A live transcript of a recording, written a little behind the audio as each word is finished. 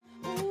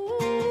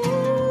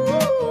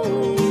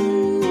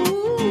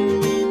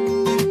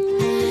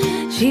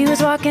She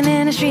was walking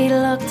in the street,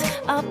 looked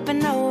up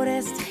and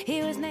noticed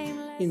he was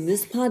nameless. In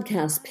this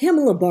podcast,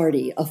 Pamela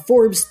Barty, a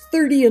Forbes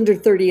 30 under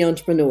 30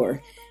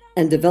 entrepreneur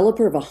and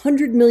developer of a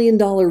 $100 million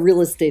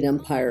real estate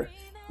empire,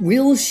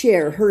 will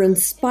share her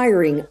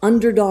inspiring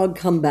underdog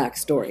comeback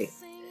story.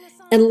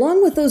 And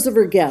along with those of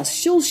her guests,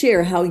 she'll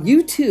share how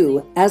you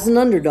too, as an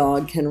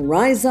underdog, can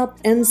rise up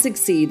and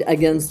succeed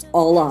against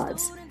all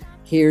odds.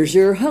 Here's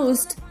your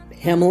host,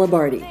 Pamela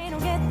Barty. They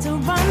don't get to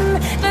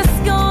run. This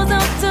goes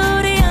up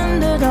to the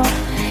underdog.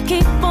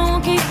 Keep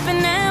on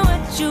keeping at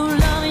what you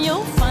love, and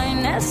you'll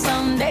find that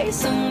someday,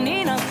 soon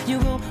enough, you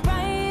will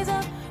rise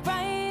up,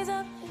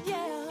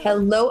 yeah.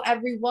 Hello,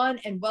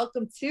 everyone, and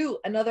welcome to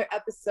another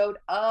episode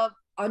of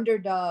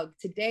Underdog.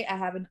 Today, I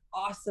have an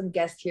awesome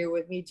guest here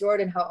with me.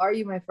 Jordan, how are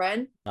you, my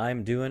friend?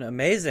 I'm doing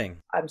amazing.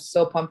 I'm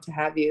so pumped to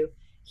have you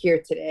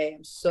here today.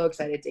 I'm so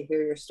excited to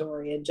hear your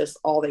story and just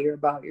all that you're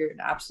about. You're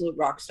an absolute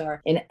rock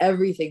star in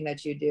everything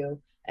that you do.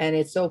 And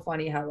it's so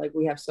funny how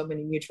we have so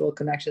many mutual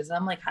connections. And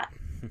I'm like,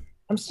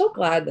 I'm so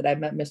glad that I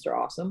met Mr.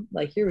 Awesome.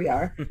 Here we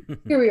are.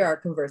 Here we are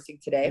conversing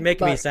today. You're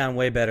making me sound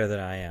way better than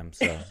I am.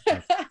 So,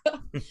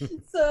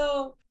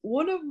 So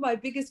one of my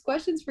biggest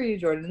questions for you,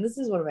 Jordan, and this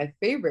is one of my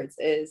favorites,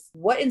 is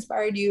what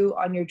inspired you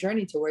on your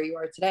journey to where you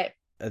are today?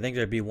 I think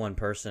there'd be one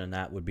person, and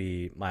that would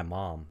be my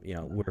mom. You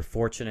know, we're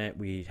fortunate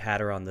we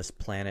had her on this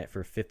planet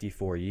for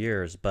 54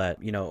 years,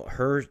 but you know,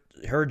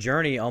 her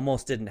journey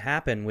almost didn't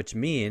happen, which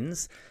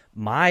means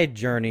my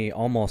journey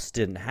almost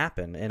didn't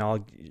happen. And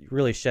I'll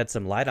really shed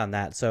some light on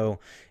that. So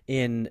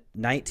in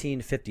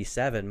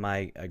 1957,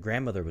 my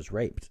grandmother was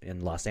raped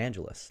in Los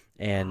Angeles.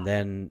 And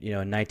then, you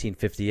know, in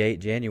 1958,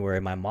 January,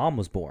 my mom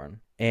was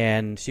born.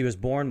 And she was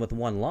born with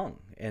one lung.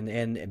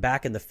 And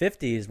back in the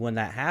 50s, when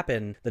that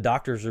happened, the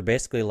doctors were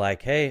basically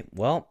like, hey,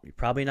 well, you're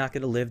probably not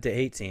going to live to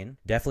 18.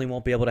 Definitely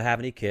won't be able to have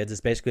any kids.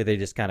 It's basically they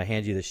just kind of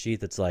hand you the sheet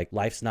that's like,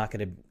 life's not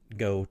going to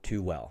go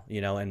too well,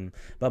 you know.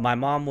 But my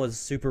mom was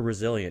super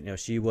resilient. You know,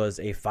 she was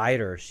a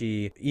fighter.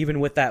 She,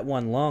 even with that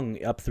one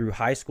lung up through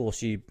high school,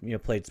 she, you know,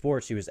 played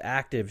sports. She was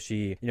active.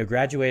 She, you know,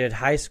 graduated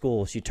high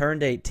school. She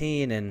turned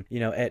 18. And, you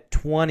know, at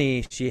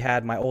 20, she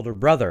had my older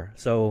brother.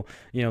 So,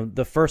 you know,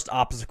 the first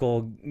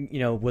obstacle, you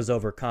know, was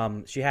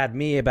overcome. She had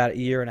me about a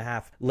year and a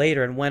half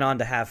later and went on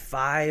to have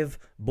 5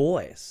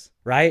 boys.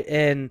 Right.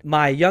 And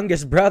my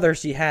youngest brother,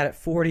 she had at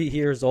 40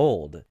 years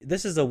old.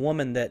 This is a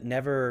woman that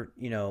never,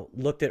 you know,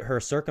 looked at her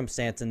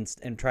circumstance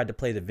and tried to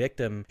play the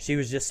victim. She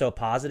was just so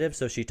positive.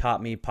 So she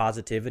taught me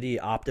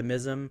positivity,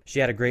 optimism. She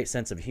had a great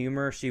sense of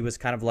humor. She was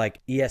kind of like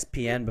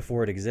ESPN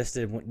before it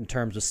existed in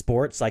terms of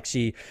sports. Like,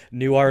 she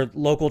knew our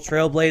local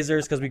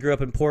Trailblazers because we grew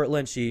up in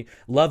Portland. She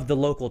loved the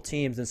local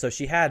teams. And so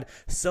she had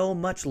so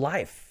much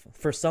life.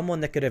 For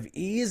someone that could have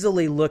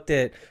easily looked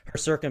at her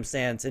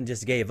circumstance and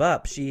just gave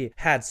up, she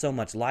had so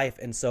much life.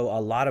 And so a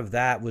lot of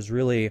that was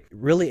really,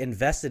 really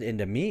invested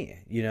into me,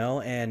 you know.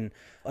 And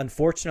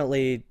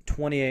unfortunately,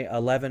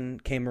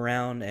 2011 came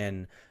around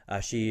and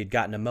she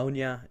got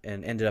pneumonia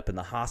and ended up in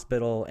the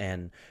hospital,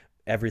 and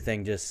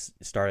everything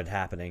just started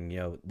happening. You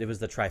know, it was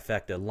the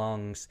trifecta: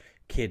 lungs,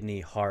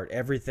 kidney, heart.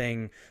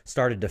 Everything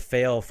started to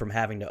fail from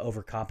having to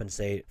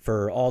overcompensate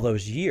for all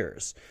those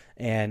years.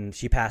 And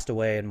she passed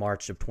away in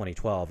March of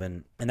 2012.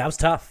 And that was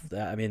tough.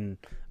 I mean,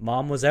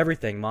 mom was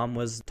everything. Mom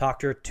was,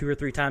 talked to her 2 or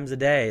 3 times a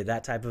day,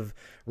 that type of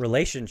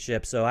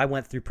relationship. So I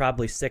went through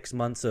probably 6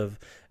 months of,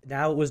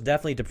 now it was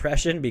definitely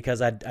depression because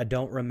I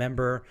don't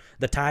remember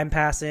the time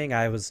passing.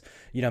 I was,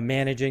 you know,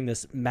 managing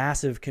this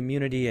massive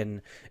community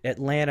in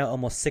Atlanta,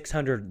 almost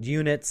 600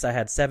 units. I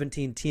had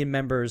 17 team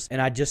members,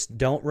 and I just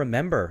don't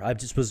remember. I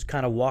just was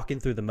kind of walking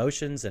through the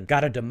motions and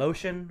got a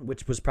demotion,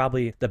 which was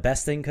probably the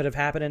best thing could have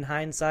happened in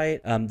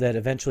hindsight, that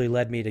eventually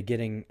led me to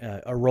getting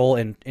a role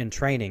in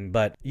training.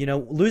 But, you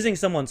know, losing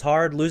someone's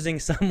hard. Losing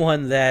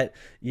someone that,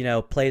 you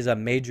know, plays a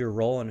major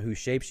role in who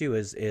shapes you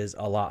is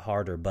a lot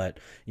harder. But,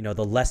 you know,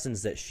 the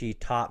lessons that she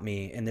taught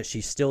me and that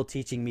she's still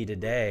teaching me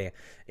today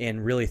in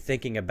really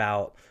thinking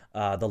about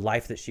the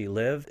life that she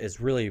lived is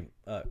really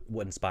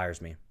what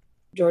inspires me.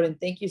 Jordan,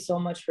 thank you so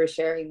much for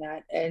sharing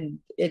that. And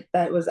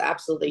that was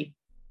absolutely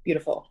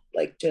beautiful,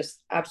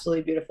 just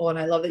absolutely beautiful. And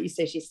I love that you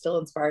say she still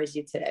inspires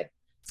you today.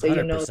 So 100%.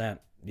 You know.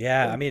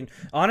 Yeah, I mean,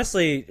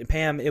 honestly,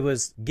 Pam, it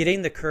was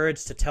getting the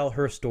courage to tell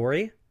her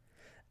story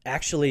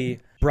actually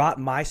brought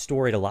my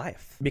story to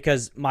life.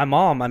 Because my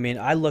mom, I mean,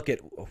 I look at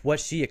what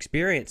she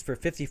experienced for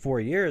 54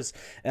 years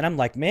and I'm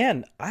like,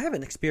 man, I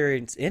haven't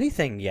experienced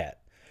anything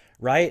yet.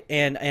 Right.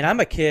 And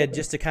I'm a kid,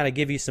 just to kind of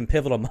give you some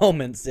pivotal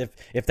moments,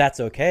 if that's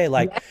okay.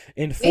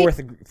 In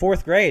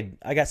fourth grade,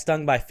 I got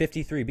stung by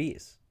 53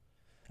 bees.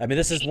 I mean,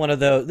 this is one of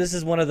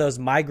those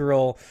my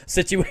girl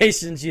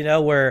situations, you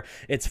know, where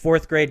it's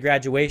 4th grade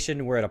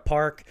graduation. We're at a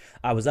park.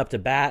 I was up to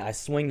bat. I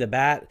swing the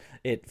bat.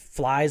 It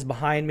flies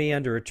behind me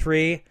under a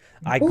tree.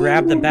 I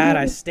grab the bat,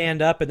 I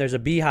stand up, and there's a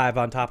beehive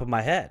on top of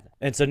my head.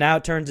 And so now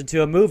it turns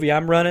into a movie.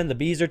 I'm running, the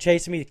bees are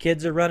chasing me, the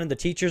kids are running, the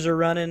teachers are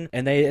running,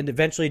 and they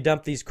eventually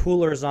dump these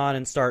coolers on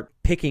and start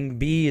picking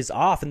bees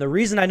off. And the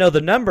reason I know the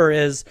number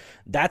is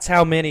that's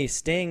how many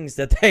stings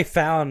that they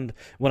found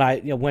when I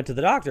went to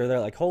the doctor. They're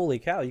like, holy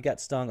cow, you got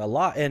stung a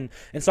lot. And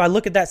so I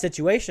look at that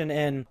situation,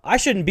 and I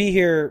shouldn't be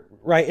here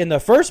right in the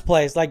first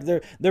place. Like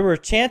there were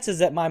chances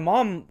that my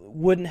mom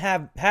wouldn't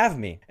have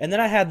me. And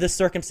then I had this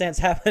circumstance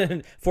happen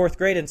in fourth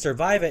grade and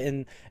survive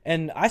it.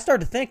 And I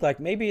started to think like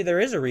maybe there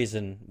is a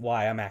reason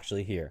why I'm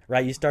actually here,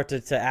 right? You start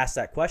to ask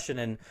that question.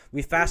 And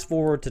we fast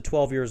forward to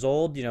 12 years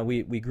old.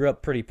 We grew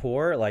up pretty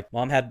poor. Like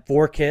mom had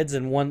 4 kids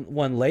and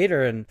one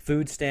later, and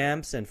food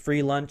stamps and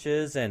free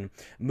lunches and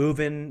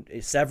moving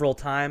several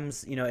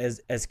times,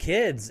 as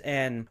kids.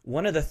 And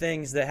one of the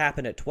things that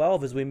happened at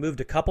 12 is we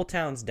moved a couple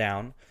towns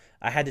down.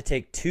 I had to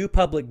take 2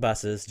 public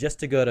buses just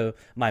to go to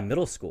my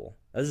middle school.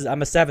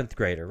 I'm a 7th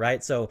grader,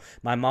 right? So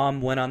my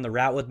mom went on the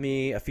route with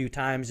me a few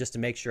times just to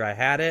make sure I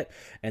had it.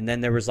 And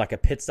then there was like a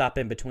pit stop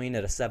in between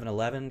at a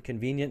 7-Eleven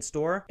convenience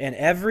store. And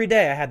every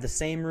day I had the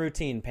same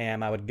routine,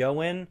 Pam. I would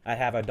go in, I'd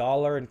have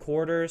 $1 in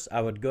quarters.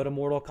 I would go to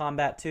Mortal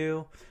Kombat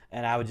 2,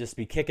 and I would just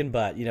be kicking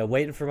butt,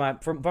 waiting for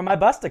my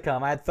bus to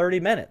come. I had 30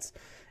 minutes.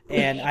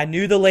 And I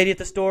knew the lady at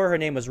the store. Her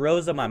name was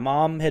Rosa. My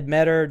mom had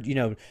met her,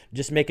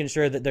 just making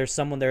sure that there's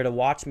someone there to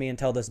watch me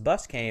until this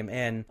bus came.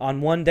 And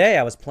on one day,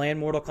 I was playing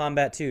Mortal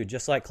Kombat 2,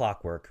 just like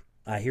clockwork.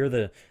 I hear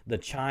the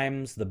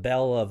chimes, the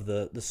bell of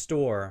the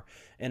store,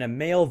 and a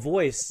male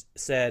voice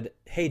said,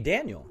 "Hey,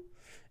 Daniel."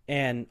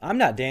 And I'm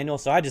not Daniel,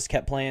 so I just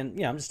kept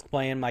playing, I'm just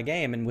playing my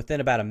game. And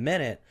within about a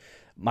minute,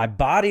 my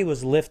body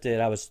was lifted.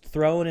 I was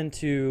thrown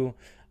into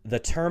the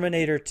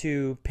Terminator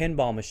 2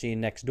 pinball machine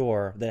next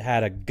door that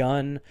had a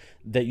gun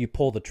that you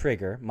pull the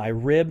trigger. My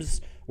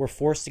ribs were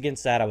forced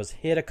against that. I was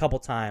hit a couple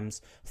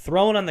times,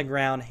 thrown on the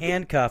ground,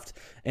 handcuffed,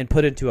 and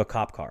put into a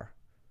cop car.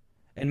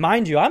 And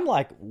mind you, I'm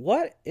like,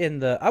 what in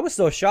the... I was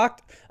so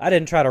shocked. I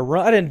didn't try to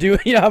run. I didn't do...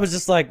 I was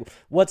just like,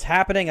 what's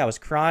happening? I was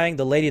crying.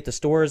 The lady at the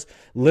store is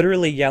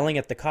literally yelling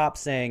at the cop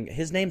saying,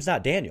 his name's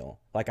not Daniel.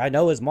 Like, I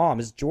know his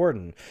mom is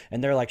Jordan.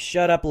 And they're like,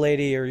 shut up,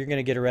 lady, or you're going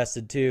to get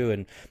arrested too.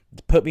 And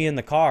put me in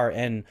the car.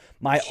 And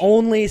my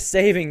only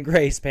saving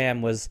grace,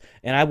 Pam, was...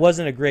 And I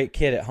wasn't a great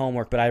kid at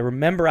homework, but I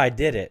remember I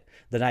did it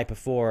the night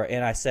before.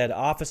 And I said,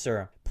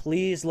 officer,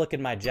 please look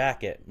in my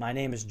jacket. My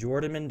name is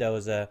Jordan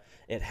Mendoza.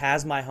 It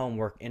has my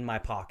homework in my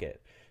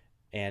pocket.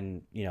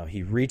 And,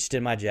 he reached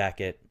in my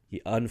jacket. He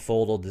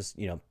unfolded this,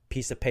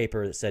 piece of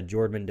paper that said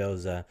Jordan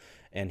Mendoza.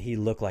 And he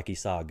looked like he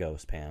saw a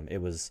ghost, Pam. He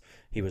was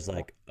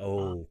like,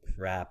 oh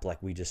crap,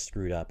 like we just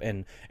screwed up.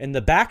 And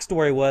the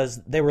backstory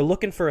was they were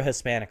looking for a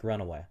Hispanic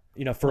runaway.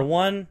 For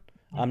one,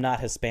 I'm not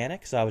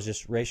Hispanic, so I was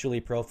just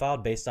racially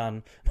profiled based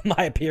on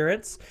my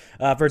appearance.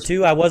 For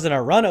 2, I wasn't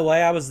a runaway.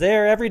 I was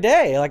there every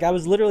day. Like, I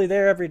was literally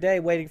there every day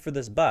waiting for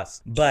this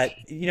bus. But,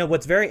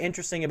 what's very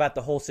interesting about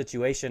the whole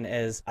situation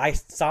is I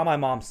saw my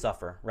mom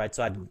suffer, right?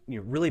 So I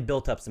really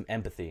built up some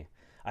empathy.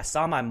 I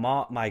saw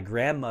my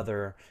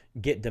grandmother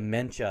get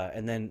dementia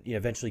and then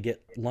eventually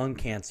get lung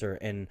cancer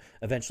and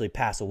eventually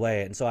pass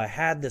away. And so I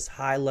had this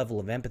high level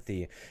of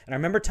empathy. And I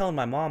remember telling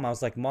my mom, I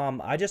was like,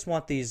 Mom, I just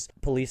want these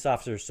police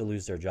officers to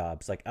lose their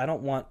jobs. Like, I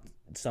don't want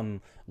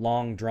some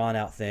long drawn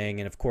out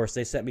thing. And of course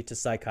they sent me to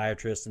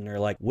psychiatrists and they're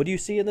like, what do you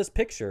see in this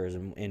pictures?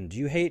 And do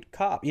you hate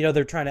cop?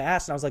 They're trying to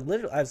ask. And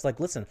I was like,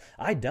 listen,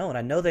 I don't.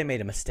 I know they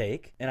made a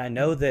mistake and I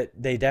know that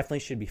they definitely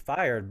should be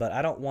fired, but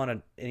I don't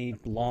want any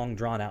long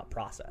drawn out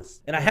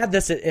process. And I had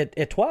this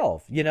at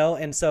 12,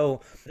 and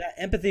so that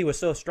empathy was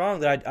so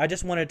strong that I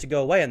just wanted it to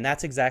go away. And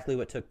that's exactly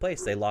what took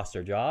place. They lost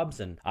their jobs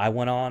and I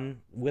went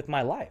on with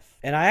my life.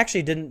 And I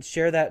actually didn't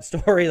share that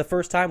story. The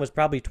first time was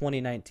probably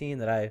 2019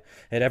 that I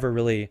had ever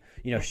really,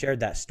 shared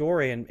that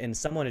story. And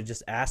someone had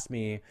just asked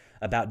me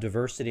about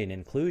diversity and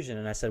inclusion.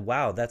 And I said,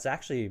 wow, that's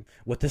actually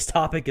what this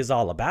topic is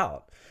all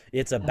about.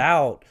 It's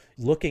about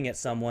looking at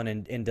someone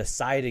and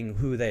deciding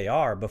who they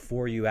are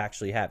before you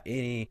actually have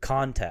any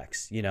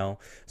context,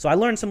 So I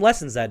learned some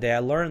lessons that day. I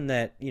learned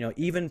that,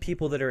 even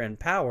people that are in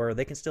power,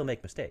 they can still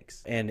make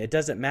mistakes. And it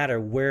doesn't matter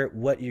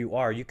what you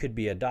are. You could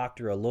be a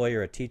doctor, a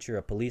lawyer, a teacher,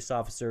 a police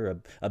officer,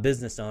 a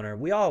business owner.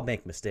 We all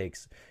make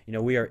mistakes.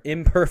 We are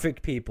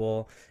imperfect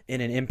people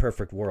in an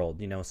imperfect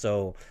world,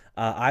 So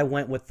I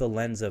went with the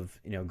lens of,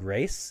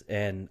 grace.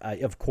 And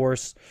of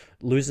course,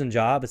 losing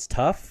job is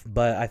tough,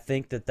 but I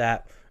think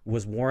that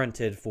was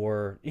warranted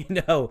for,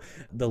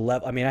 the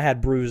level. I mean, I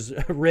had bruised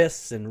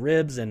wrists and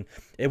ribs and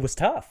it was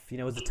tough.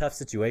 It was a tough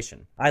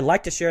situation. I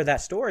like to share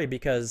that story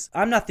because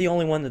I'm not the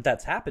only one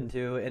that's happened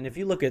to. And if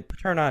you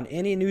turn on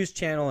any news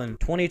channel in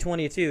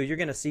 2022, you're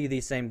going to see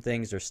these same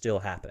things are still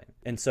happening.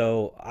 And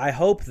so I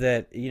hope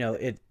that,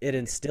 it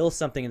instills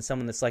something in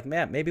someone that's like,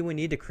 man, maybe we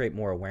need to create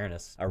more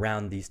awareness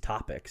around these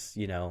topics,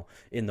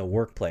 in the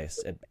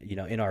workplace,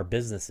 in our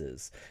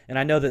businesses. And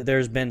I know that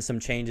there's been some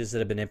changes that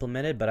have been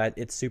implemented, but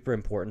it's super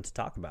important to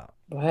talk about.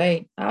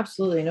 Right.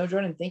 Absolutely. No,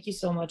 Jordan, thank you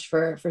so much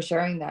for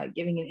sharing that,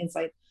 giving an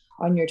insight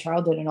on your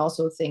childhood and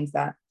also things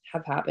that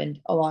have happened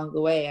along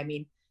the way. I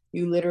mean,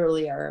 you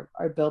literally are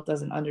built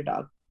as an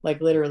underdog, like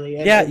literally.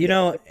 Yeah,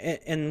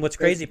 and what's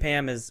crazy,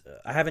 Pam, is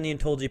I haven't even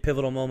told you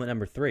pivotal moment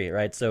number 3,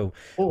 right? So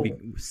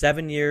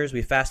 7 years,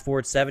 we fast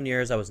forward 7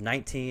 years. I was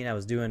 19. I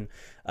was doing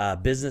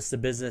business to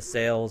business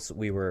sales.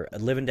 We were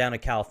living down in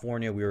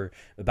California. We were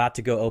about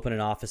to go open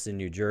an office in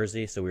New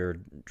Jersey. So we were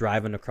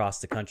driving across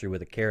the country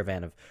with a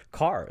caravan of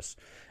cars.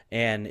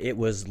 And it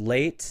was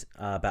late,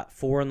 about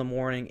 4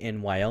 a.m.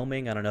 in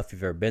Wyoming. I don't know if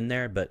you've ever been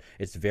there, but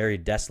it's very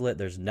desolate.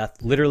 There's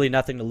literally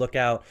nothing to look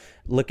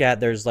at.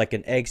 There's like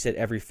an exit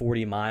every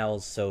 40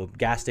 miles. So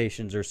gas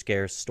stations are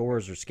scarce,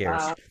 stores are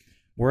scarce.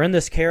 We're in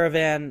this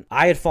caravan.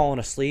 I had fallen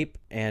asleep,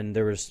 and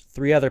there was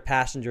 3 other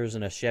passengers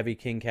in a Chevy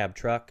King Cab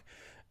truck.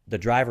 The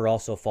driver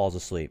also falls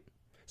asleep.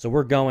 So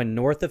we're going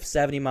north of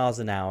 70 miles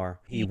an hour.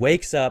 He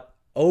wakes up,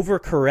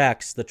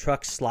 overcorrects, the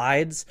truck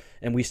slides,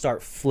 and we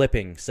start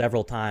flipping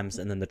several times,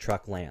 and then the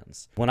truck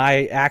lands. When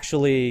I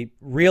actually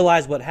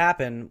realized what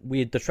happened,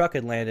 the truck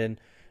had landed.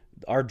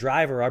 Our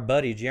driver, our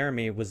buddy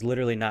Jeremy, was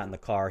literally not in the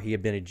car. He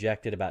had been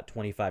ejected about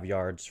 25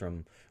 yards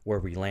from where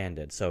we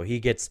landed. So he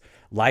gets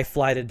life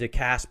flighted to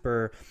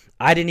Casper.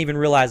 I didn't even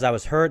realize I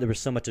was hurt. There was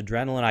so much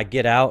adrenaline. I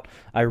get out.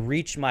 I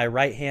reach my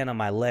right hand on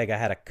my leg. I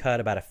had a cut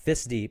about a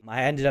fist deep.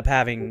 I ended up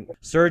having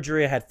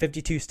surgery. I had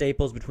 52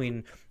 staples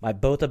between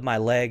both of my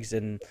legs,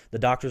 and the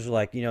doctors were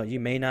like, you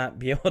may not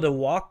be able to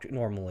walk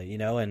normally,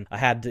 and I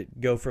had to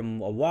go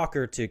from a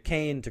walker to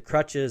cane to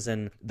crutches.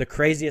 And the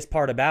craziest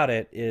part about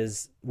it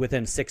is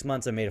within 6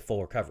 months, I made a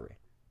full recovery.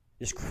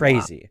 Just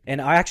crazy. Wow. And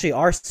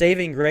our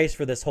saving grace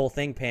for this whole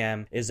thing,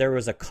 Pam, is there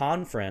was a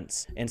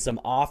conference and some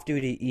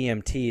off-duty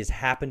EMTs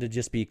happened to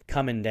just be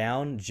coming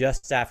down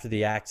just after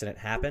the accident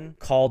happened,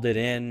 called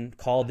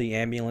the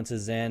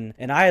ambulances in,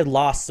 and I had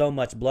lost so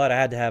much blood. I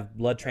had to have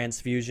blood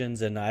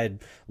transfusions, and I had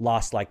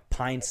lost like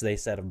pints, they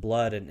said, of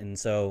blood. And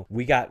so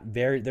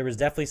there was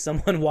definitely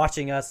someone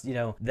watching us,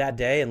 that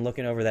day and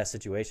looking over that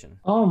situation.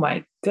 Oh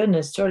my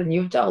goodness, Jordan,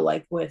 you've dealt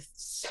with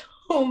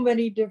so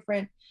many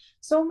different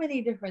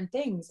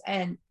things.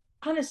 And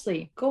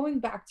honestly, going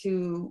back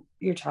to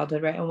your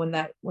childhood, right? And when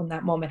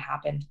that moment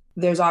happened,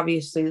 there's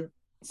obviously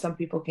some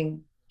people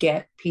can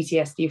get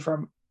PTSD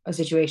from a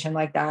situation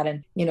like that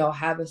and,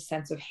 have a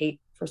sense of hate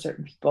for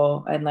certain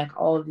people and like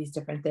all of these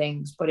different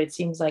things. But it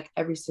seems like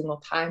every single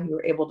time you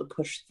were able to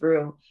push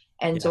through.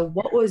 And so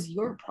what was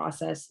your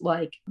process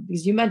like?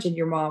 Because you mentioned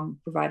your mom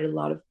provided a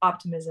lot of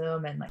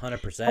optimism and like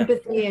 100%.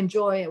 empathy and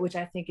joy, which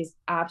I think is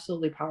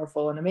absolutely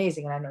powerful and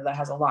amazing. And I know that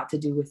has a lot to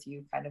do with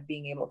you kind of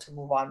being able to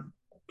move on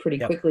pretty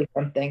quickly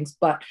from things.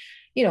 But,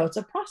 it's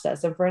a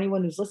process. And for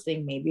anyone who's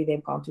listening, maybe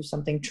they've gone through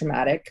something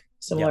traumatic,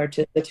 similar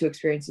to the 2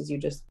 experiences you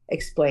just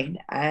explained.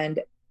 And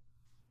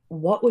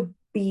what would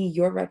be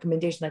your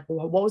recommendation? Like,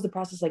 what was the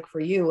process like for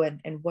you, and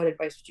what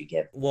advice would you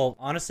give? Well,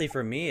 honestly,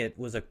 for me, it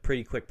was a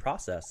pretty quick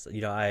process.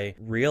 I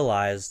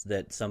realized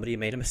that somebody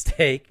made a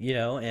mistake,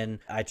 and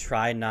I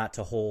tried not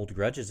to hold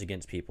grudges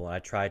against people. I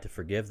tried to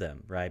forgive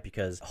them, right?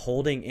 Because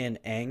holding in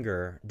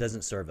anger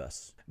doesn't serve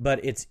us.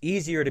 But it's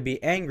easier to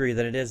be angry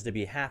than it is to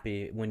be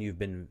happy when you've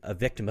been a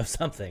victim of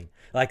something.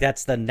 Like,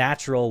 that's the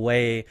natural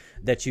way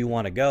that you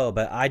want to go.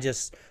 But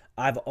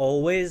I've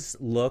always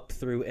looked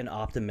through an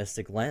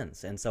optimistic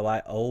lens. And so I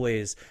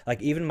always,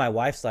 even my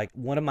wife's like,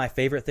 one of my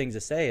favorite things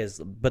to say is,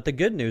 but the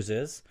good news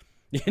is,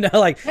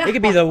 it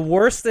could be the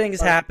worst things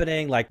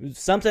happening. Like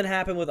something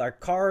happened with our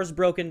cars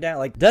broken down,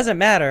 like doesn't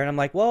matter. And I'm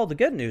like, well, the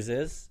good news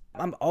is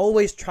I'm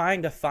always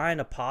trying to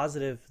find a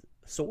positive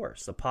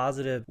source, a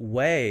positive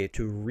way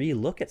to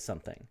relook at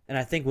something. And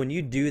I think when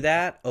you do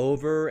that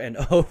over and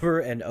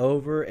over and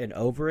over and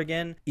over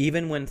again,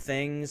 even when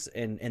things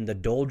and the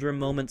doldrum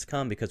moments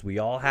come, because we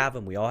all have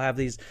them, we all have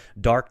these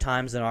dark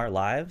times in our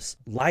lives,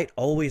 light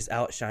always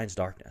outshines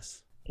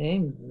darkness.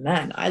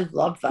 Amen. I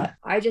love that.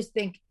 I just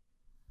think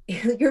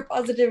your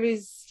positivity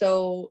is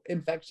so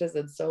infectious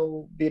and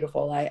so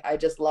beautiful. I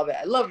just love it.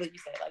 I love that you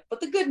say but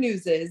the good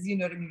news is, you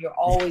know what I mean? You're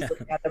always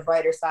looking at the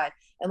brighter side.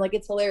 And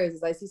it's hilarious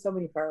is I see so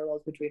many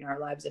parallels between our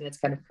lives, and it's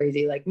kind of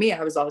crazy. Like me,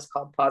 I was always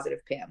called Positive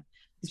Pam.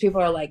 These people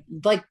are like,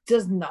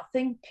 does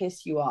nothing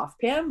piss you off,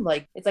 Pam?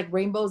 Like, it's like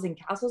rainbows and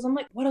castles. I'm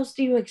like, what else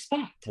do you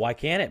expect? Why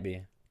can't it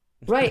be?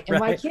 Right. And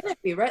why can't it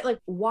be? Right. Like,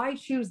 why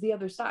choose the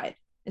other side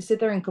and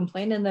sit there and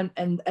complain? And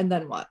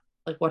then what?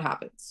 Like, what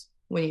happens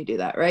when you do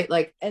that, right?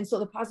 And so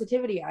the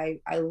positivity I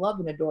love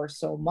and adore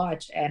so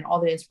much, and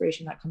all the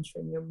inspiration that comes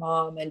from your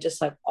mom, and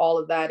just all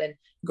of that, and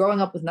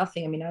growing up with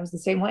nothing. I mean, I was the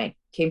same way.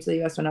 Came to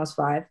the US when I was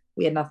 5.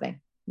 We had nothing.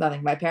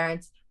 My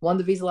parents won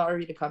the visa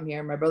lottery to come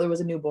here. My brother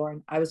was a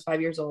newborn. I was 5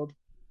 years old.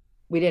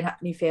 We didn't have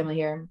any family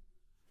here.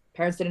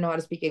 Parents didn't know how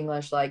to speak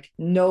English,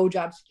 no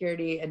job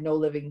security and no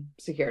living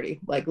security.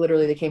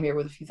 Literally they came here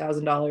with a few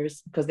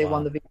 $1,000s because they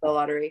won the visa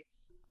lottery.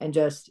 And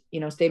just,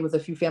 stayed with a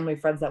few family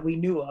friends that we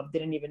knew of,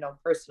 didn't even know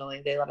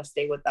personally. They let us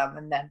stay with them,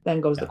 and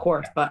then goes the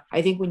course. But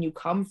I think when you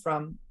come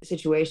from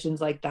situations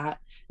like that,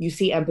 you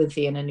see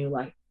empathy in a new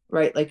light,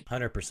 right?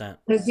 100%.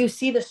 Because you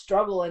see the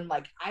struggle, and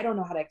I don't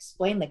know how to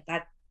explain,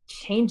 that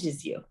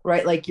changes you,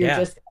 right? You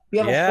have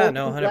a whole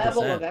new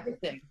level of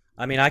everything.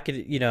 I mean, I could,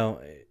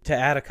 to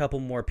add a couple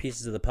more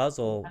pieces of the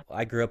puzzle,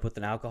 I grew up with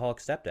an alcoholic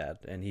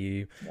stepdad, and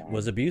he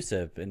was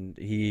abusive, and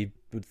he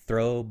would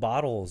throw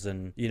bottles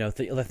and,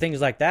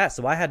 things like that.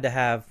 So I had to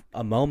have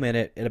a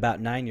moment at about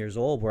 9 years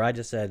old where I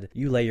just said,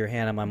 you lay your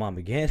hand on my mom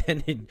again,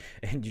 and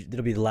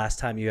it'll be the last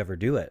time you ever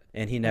do it.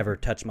 And he never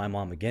touched my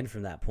mom again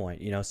from that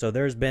point, So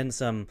there's been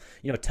some,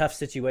 tough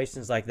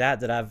situations like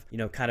that I've,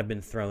 kind of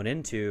been thrown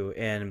into.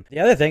 And the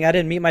other thing, I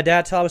didn't meet my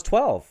dad till I was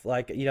 12.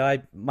 Like,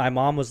 my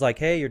mom was like,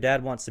 hey, your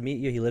dad wants to meet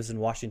you. He lives in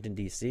Washington,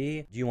 D.C.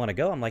 Do you want to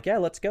go? I'm like, yeah,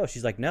 let's go.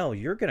 She's like, no,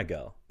 you're going to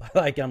go.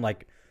 I'm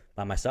like,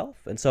 by myself.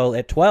 And so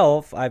at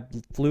 12, I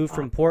flew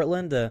from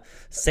Portland to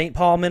St.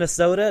 Paul,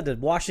 Minnesota, to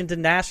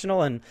Washington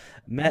National, and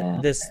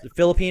met this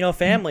Filipino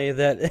family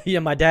that,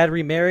 my dad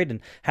remarried and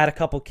had a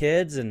couple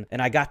kids. And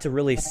I got to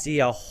really see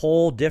a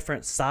whole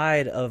different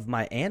side of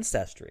my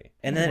ancestry.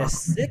 And then at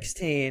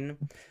 16,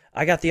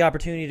 I got the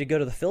opportunity to go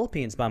to the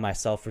Philippines by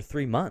myself for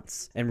 3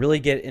 months and really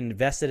get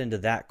invested into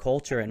that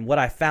culture. And what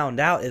I found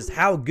out is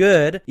how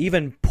good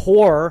even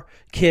poor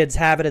kids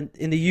have it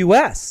in the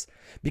U.S.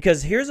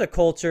 Because here's a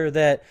culture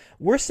that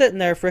we're sitting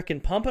there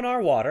freaking pumping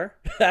our water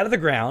out of the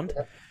ground.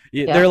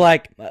 Yeah. They're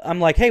like,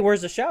 I'm like, hey,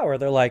 where's the shower?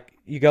 They're like,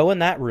 you go in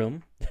that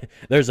room.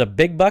 There's a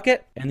big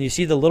bucket, and you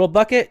see the little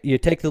bucket. You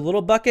take the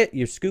little bucket,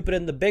 you scoop it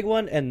in the big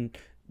one, and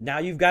now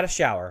you've got a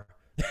shower.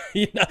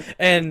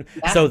 And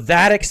so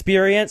that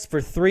experience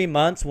for 3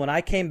 months, when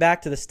I came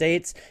back to the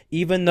States,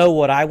 even though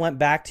what I went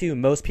back to,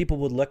 most people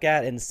would look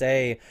at and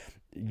say,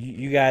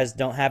 you guys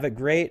don't have it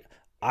great.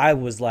 I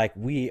was like,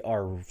 we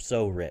are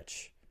so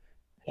rich.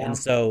 And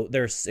so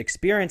there's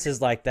experiences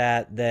like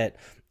that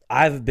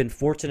I've been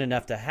fortunate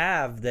enough to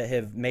have that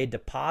have made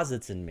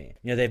deposits in me.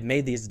 They've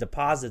made these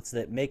deposits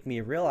that make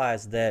me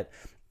realize that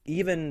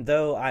even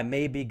though I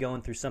may be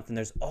going through something,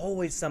 there's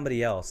always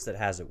somebody else that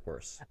has it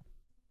worse.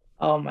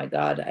 Oh my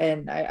God.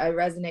 And I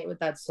resonate with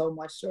that so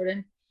much,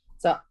 Jordan.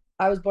 So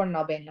I was born in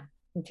Albania,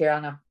 in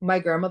Tirana. My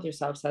grandmother's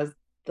house has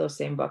those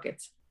same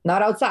buckets.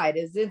 Not outside,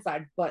 it's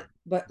inside, but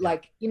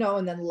like,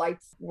 and then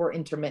lights were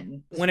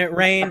intermittent. When it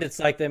rained, it's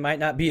like there might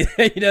not be,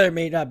 there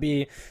may not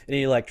be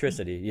any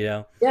electricity,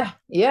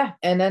 Yeah.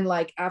 And then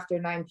like after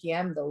 9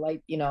 p.m., the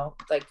light,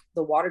 like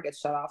the water gets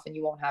shut off and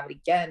you won't have it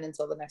again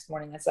until the next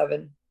morning at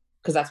 7,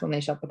 because that's when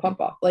they shut the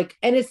pump off. Like,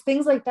 and it's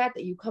things like that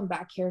you come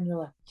back here and you're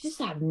like, you just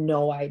have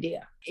no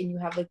idea. And you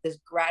have like this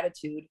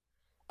gratitude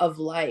of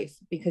life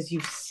because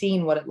you've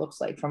seen what it looks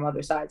like from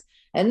other sides.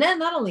 And then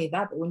not only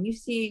that, but when you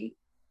see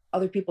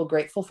other people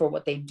grateful for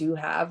what they do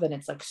have, and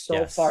it's like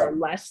so far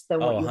less than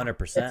what 100%.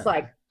 It's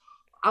like,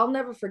 I'll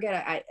never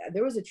forget.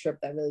 There was a trip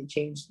that really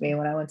changed me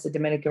when I went to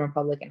Dominican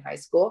Republic in high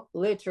school.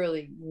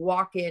 Literally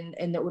walk in,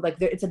 and it was like,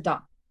 it's a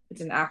dump.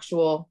 It's an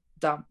actual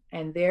dump,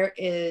 and there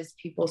is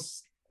people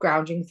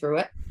scrounging through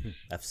it.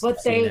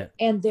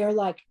 And they're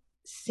like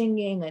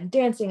singing and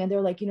dancing, and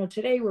they're like,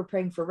 today we're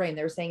praying for rain.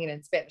 They were saying it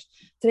in Spanish.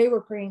 Today we're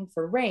praying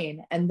for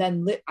rain, and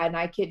then and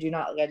I kid you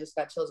not, like I just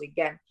got chills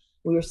again.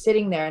 We were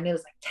sitting there and it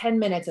was like 10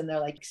 minutes and they're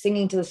like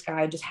singing to the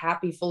sky, just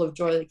happy, full of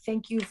joy. Like,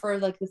 thank you for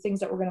like the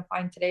things that we're going to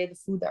find today, the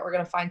food that we're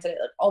going to find today,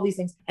 like all these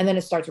things. And then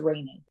it starts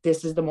raining.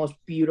 This is the most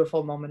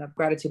beautiful moment of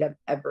gratitude I've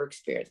ever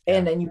experienced.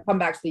 And then you come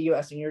back to the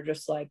US and you're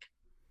just like,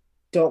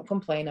 don't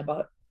complain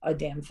about a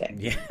damn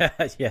thing.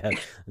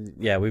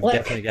 Yeah. We've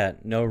definitely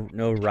got no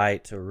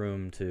right or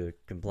room to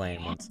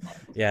complain.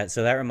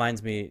 So that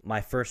reminds me,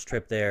 my first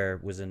trip there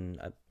was in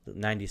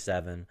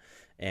 97.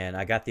 And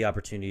I got the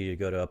opportunity to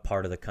go to a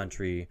part of the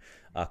country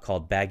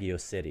called Baguio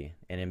City.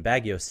 And in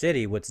Baguio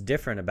City, what's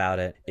different about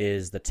it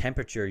is the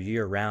temperature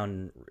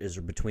year-round is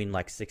between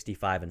like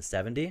 65 and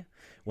 70.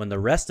 When the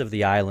rest of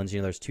the islands,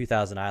 there's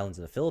 2,000 islands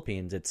in the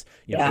Philippines, it's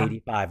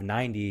 85,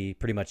 90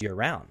 pretty much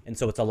year-round. And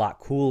so it's a lot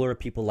cooler.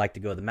 People like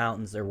to go to the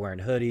mountains. They're wearing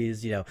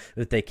hoodies,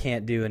 that they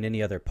can't do in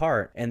any other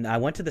part. And I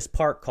went to this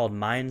park called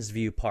Mines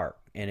View Park.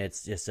 And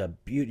it's just a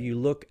beauty. You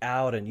look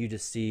out and you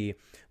just see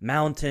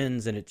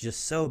mountains, and it's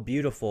just so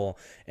beautiful.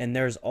 And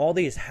there's all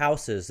these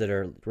houses that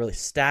are really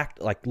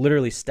stacked, like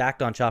literally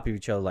stacked on top of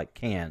each other like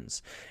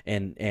cans.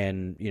 And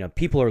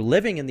people are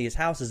living in these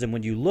houses. And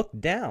when you look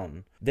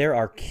down, there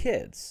are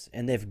kids,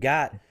 and they've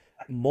got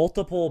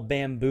multiple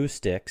bamboo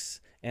sticks.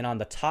 And on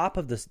the top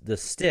of the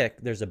stick,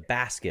 there's a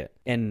basket.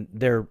 And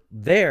they're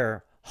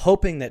there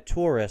hoping that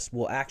tourists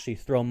will actually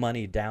throw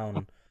money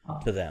down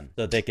to them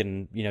so they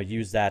can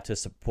use that to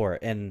support.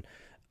 And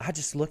I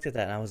just looked at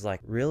that and I was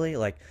like, really?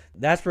 Like,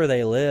 that's where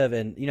they live.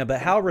 And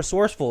but how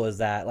resourceful is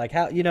that? Like,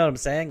 how, what I'm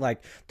saying?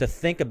 Like, to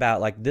think about,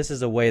 like, this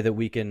is a way that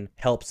we can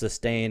help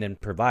sustain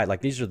and provide.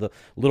 Like, these are the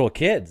little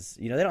kids,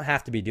 they don't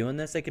have to be doing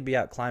this. They could be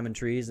out climbing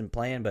trees and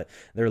playing, but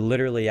they're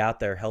literally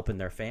out there helping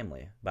their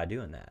family by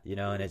doing that,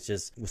 and it's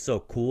just was so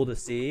cool to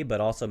see,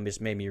 but also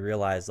just made me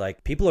realize,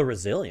 like, people are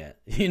resilient.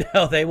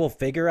 They will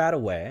figure out a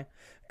way.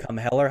 come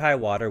hell or high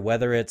water,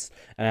 whether it's,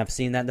 and I've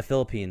seen that in the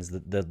Philippines,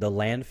 the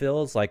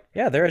landfills, like,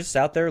 yeah, they're just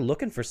out there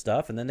looking for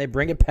stuff, and then they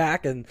bring it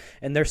back, and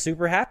they're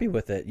super happy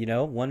with it. You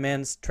know, one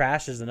man's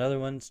trash is another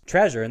one's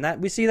treasure, and that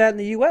we see that in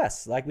the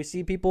U.S. Like, we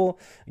see people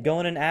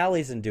going in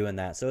alleys and doing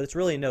that. So it's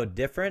really no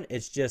different.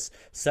 It's just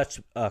such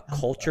a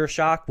culture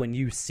shock when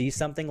you see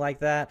something like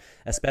that,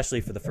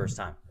 especially for the first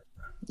time.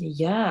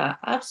 Yeah,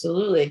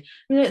 absolutely.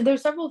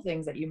 There's several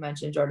things that you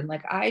mentioned, Jordan.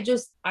 Like, I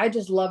just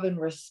love and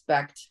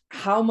respect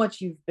how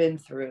much you've been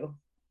through,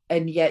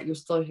 and yet you're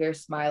still here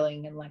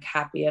smiling and like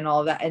happy and all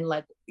of that. And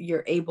like,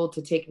 you're able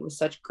to take it with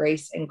such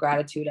grace and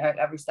gratitude at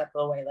every step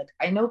of the way. Like,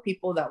 I know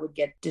people that would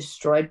get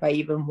destroyed by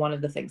even one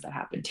of the things that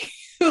happened to you.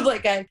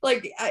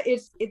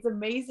 It's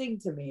amazing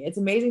to me. It's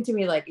amazing to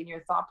me. Like, in your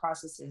thought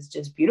process is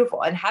just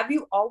beautiful. And have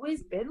you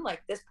always been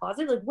like this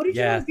positive? Like, what did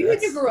you want to be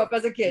when you grew up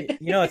as a kid?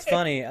 You know, it's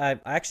funny. I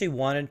actually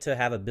wanted to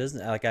have a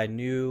business. Like, I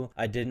knew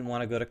I didn't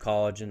want to go to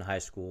college and high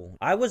school.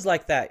 I was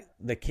like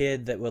the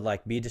kid that would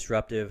like be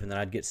disruptive, and then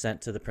I'd get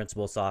sent to the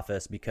principal's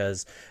office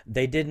because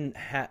they didn't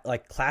have,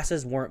 like,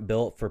 classes weren't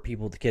built for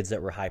the kids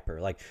that were hyper.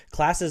 Like,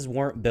 classes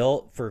weren't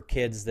built for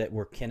kids that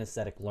were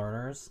kinesthetic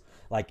learners,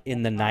 like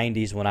in the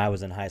 90s when I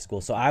was in high school.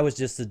 So I was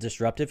just a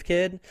disruptive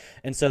kid.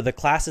 And so the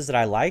classes that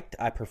I liked,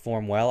 I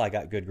performed well. I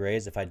got good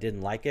grades. If I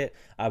didn't like it,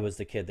 I was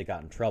the kid that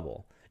got in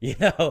trouble. You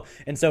know?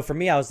 And so for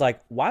me, I was like,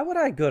 why would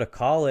I go to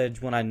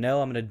college when I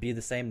know I'm going to be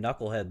the same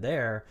knucklehead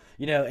there?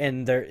 You know,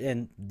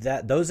 and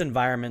those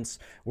environments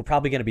were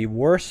probably going to be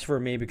worse for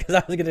me because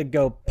I was going to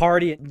go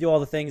party and do all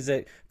the things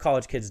that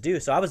college kids do.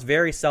 So I was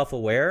very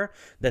self-aware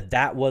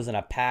that wasn't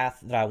a path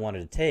that I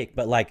wanted to take.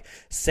 But like,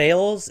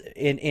 sales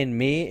in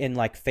me, in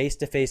like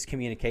face-to-face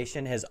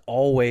communication, has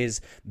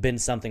always been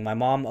something. My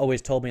mom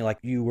always told me, like,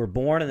 you were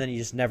born and then you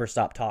just never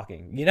stopped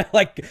talking, you know,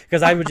 like,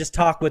 because I would just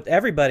talk with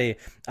everybody.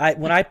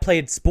 When I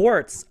played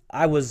sports,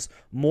 I was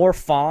more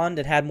fond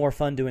and had more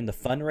fun doing the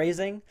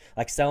fundraising,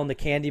 like selling the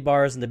candy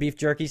bars and the beef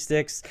jerky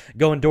sticks,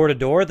 going door to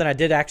door, than I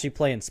did actually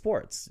playing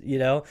sports, you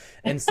know?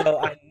 And so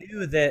I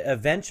knew that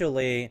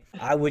eventually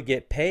I would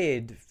get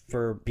paid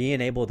for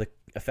being able to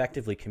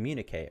effectively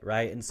communicate,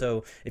 right? And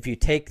so if you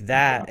take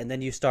that and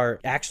then you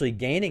start actually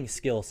gaining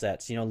skill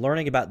sets, you know,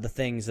 learning about the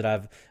things that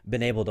I've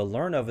been able to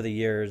learn over the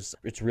years,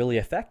 it's really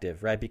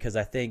effective, right? Because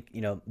I think,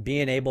 you know,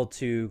 being able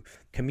to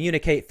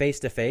communicate face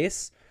to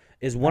face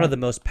is one of the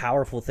most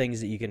powerful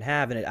things that you can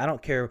have. And I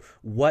don't care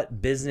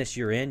what business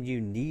you're in, you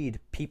need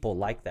people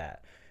like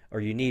that, or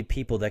you need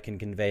people that can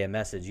convey a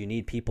message. You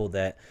need people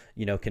that,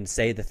 you know, can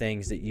say the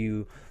things that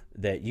you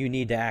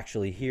need to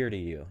actually hear to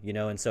you, you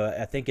know? And so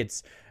I think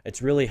it's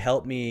really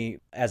helped me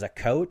as a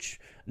coach,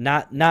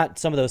 not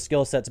some of those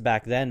skill sets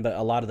back then, but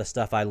a lot of the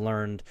stuff I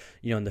learned,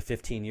 you know, in the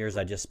 15 years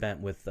I just spent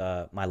with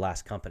my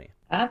last company.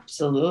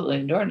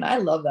 Absolutely. Jordan, I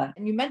love that.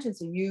 And you mentioned,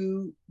 so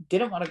you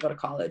didn't want to go to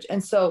college.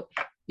 And so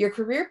your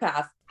career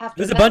path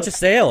after it was a bunch of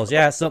sales.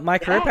 Yeah. So my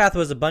career path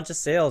was a bunch of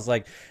sales.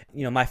 Like,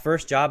 you know, my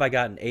first job I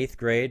got in 8th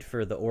grade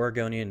for the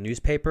Oregonian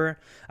newspaper.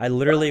 I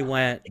literally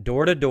went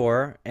door to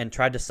door and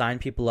tried to sign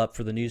people up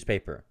for the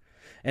newspaper.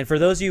 And for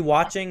those of you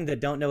watching that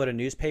don't know what a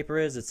newspaper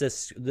is,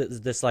 it's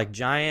this like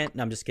giant,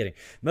 no, I'm just kidding.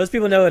 Most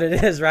people know what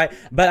it is, right?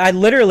 But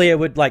it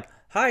would like,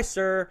 hi,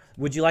 sir,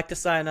 would you like to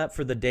sign up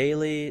for the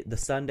daily, the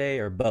Sunday,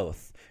 or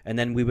both? And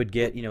then we would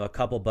get, you know, a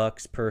couple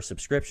bucks per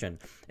subscription.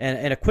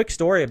 And a quick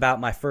story about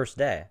my first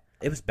day.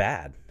 It was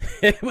bad.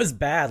 It was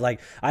bad.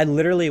 Like, I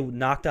literally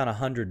knocked on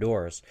 100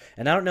 doors.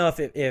 And I don't know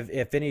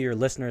if any of your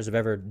listeners have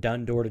ever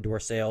done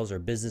door-to-door sales or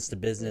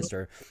business-to-business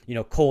or, you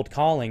know, cold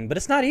calling, but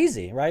it's not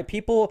easy, right?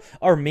 People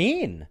are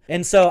mean.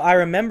 And so I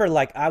remember,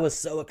 like, I was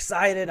so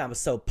excited. I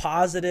was so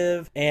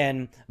positive.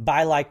 And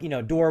by, like, you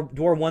know, door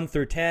 1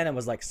 through 10, I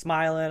was, like,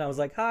 smiling. I was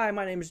like, hi,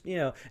 my name is, you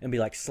know, and be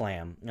like,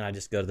 slam. And I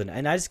just go to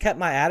and I just kept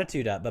my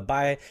attitude up. But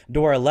by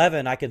door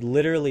 11, I could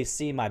literally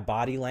see my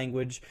body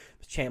language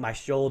change. My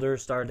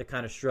shoulders started to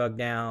kind of shrug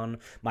down.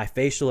 My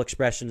facial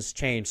expressions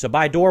changed. So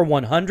by door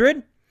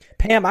 100,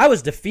 Pam, I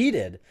was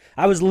defeated.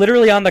 I was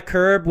literally on the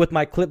curb with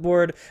my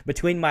clipboard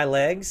between my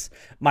legs.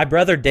 My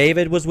brother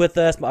David was with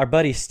us. Our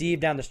buddy Steve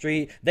down the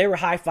street. They were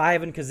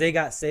high-fiving because they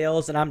got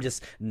sales, and I'm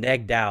just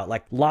negged out,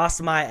 like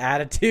lost my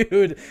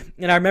attitude.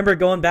 And I remember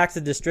going back to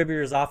the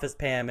distributor's office,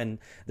 Pam, and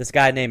this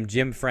guy named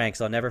Jim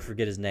Franks, I'll never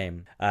forget his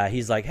name.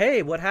 He's like,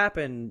 hey, what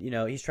happened? You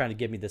know, he's trying to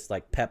give me this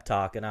like pep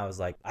talk, and I was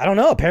like, I don't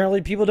know.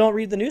 Apparently people don't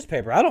read the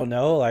newspaper. I don't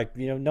know. Like,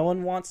 you know, no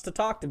one wants to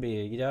talk to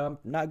me. You know, I'm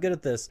not good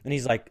at this. And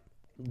he's like,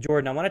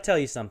 Jordan, I want to tell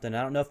you something.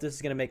 I don't know if this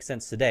is going to make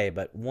sense today,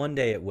 but one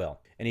day it will.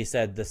 And he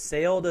said, the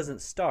sale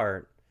doesn't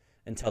start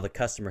until the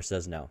customer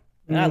says no.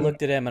 And I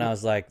looked at him and I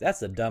was like, that's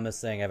the dumbest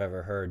thing I've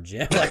ever heard,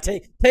 Jim. Like,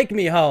 take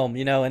me home,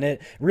 you know. And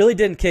it really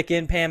didn't kick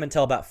in, Pam,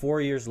 until about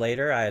 4 years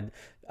later.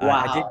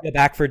 I did Wow. go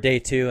back for day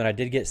 2, and I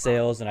did get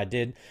sales, and I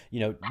did,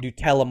 do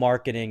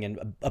telemarketing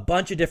and a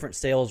bunch of different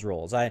sales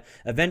roles. I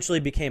eventually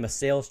became a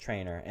sales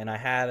trainer, and I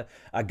had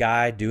a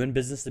guy doing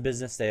business to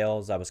business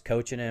sales. I was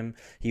coaching him.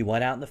 He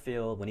went out in the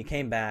field. When he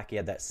came back, he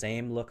had that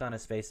same look on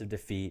his face of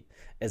defeat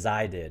as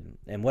I did.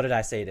 And what did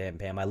I say to him,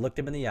 Pam? I looked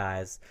him in the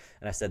eyes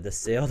and I said, the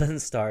sale doesn't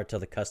start till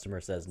the customer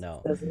says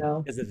no. Doesn't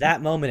know. Because at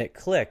that moment it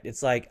clicked.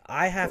 It's like,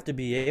 I have to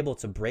be able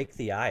to break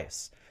the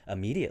ice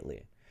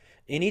immediately.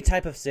 Any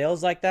type of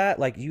sales like that,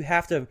 like you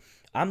have to,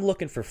 I'm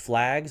looking for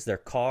flags, their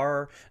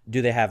car,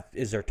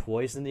 is there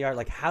toys in the yard?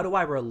 Like, how do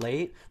I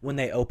relate when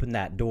they open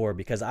that door?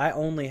 Because I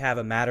only have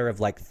a matter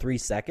of like 3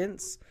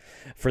 seconds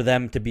for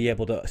them to be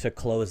able to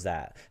close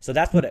that. So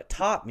that's what it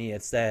taught me.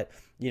 It's that,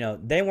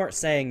 they weren't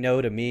saying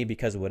no to me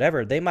because of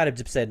whatever. They might have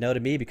just said no to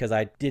me because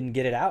I didn't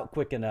get it out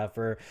quick enough,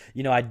 or,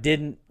 I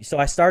didn't. So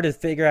I started to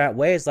figure out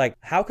ways like,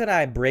 how could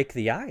I break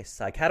the ice?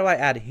 Like, how do I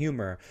add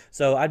humor?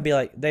 So I'd be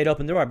like, they'd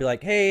open the door. I'd be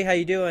like, hey, how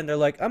you doing? They're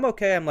like, I'm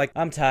okay. I'm like,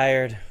 I'm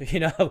tired,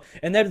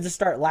 and they'd just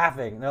start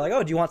laughing. And they're like,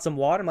 oh, do you want some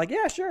water? I'm like,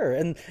 yeah, sure.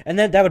 And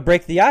then that would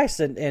break the ice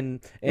and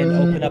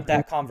open up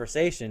that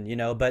conversation,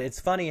 but it's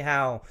funny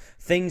how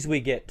things we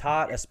get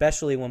taught,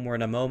 especially when we're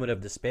in a moment of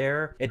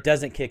despair, it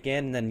doesn't kick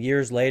in. And then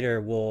years later,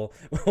 we'll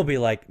be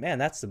like, man,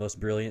 that's the most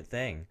brilliant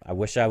thing. I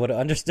wish I would have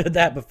understood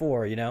that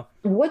before,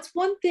 What's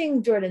one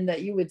thing, Jordan,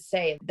 that you would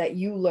say that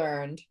you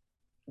learned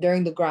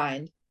during the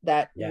grind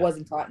that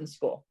wasn't taught in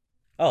school?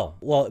 Oh,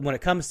 well, when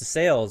it comes to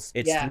sales,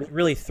 it's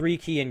really 3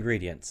 key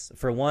ingredients.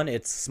 For one,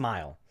 it's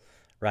smile,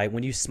 right?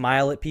 When you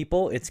smile at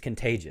people, it's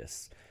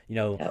contagious.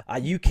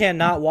 You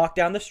cannot walk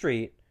down the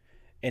street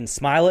and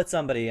smile at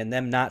somebody and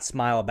them not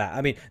smile back.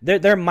 I mean,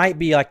 there might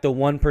be like the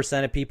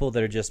 1% of people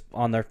that are just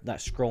on their not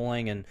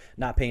scrolling and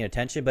not paying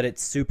attention, but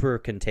it's super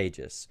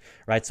contagious,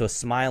 right? So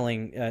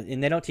smiling,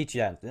 and they don't teach you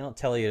that. They don't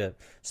tell you to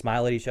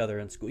smile at each other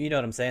in school. You know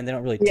what I'm saying? They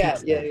don't really teach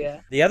that. Yeah.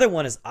 The other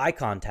one is eye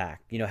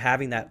contact.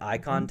 Having that eye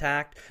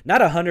contact,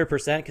 not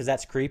 100% because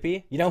that's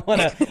creepy. You don't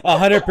want to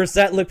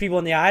 100% look people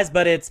in the eyes,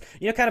 but it's,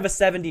 kind of a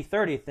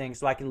 70-30 thing.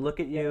 So I can look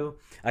at you,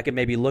 I can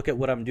maybe look at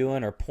what I'm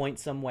doing or point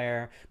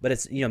somewhere, but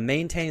it's,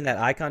 maintaining that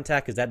eye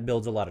contact, because that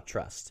builds a lot of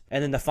trust.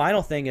 And then the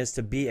final thing is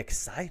to be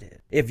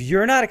excited. If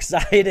you're not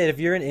excited, if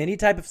you're in any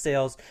type of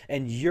sales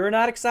and you're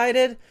not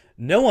excited,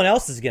 no one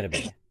else is going to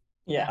be.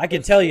 Yeah. I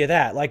can tell you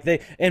that. Like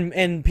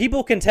and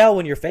people can tell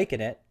when you're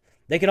faking it.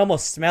 They can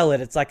almost smell it.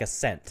 It's like a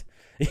scent.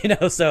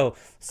 So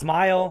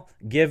smile,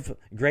 give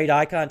great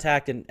eye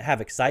contact, and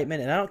have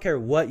excitement. And I don't care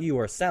what you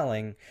are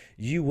selling,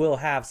 you will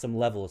have some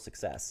level of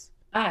success.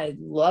 I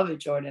love it,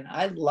 Jordan.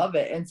 I love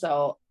it. And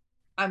so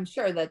I'm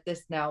sure that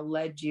this now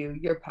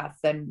your path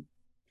then,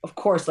 of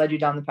course, led you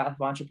down the path of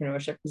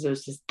entrepreneurship, because it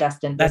was just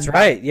destined. That's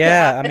right.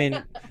 Yeah. I mean,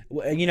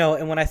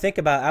 and when I think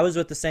about, I was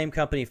with the same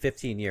company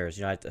 15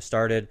 years. I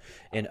started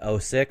in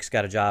 2006,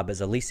 got a job as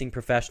a leasing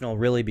professional,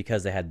 really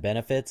because they had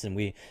benefits, and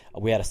we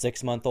had a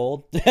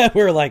 6-month-old.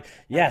 We were like,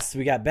 yes,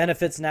 we got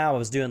benefits now. I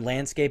was doing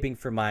landscaping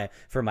for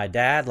my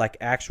dad, like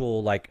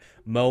actual like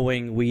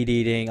mowing, weed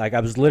eating. Like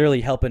I was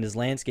literally helping his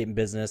landscaping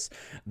business.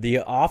 The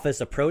office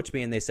approached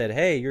me and they said,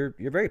 hey, you're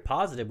very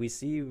positive. We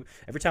see you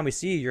every time we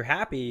see you, you're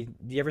happy.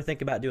 Do you ever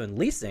think about doing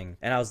leasing?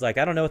 And I was like,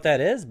 I don't know what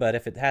that is, but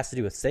if it has to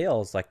do with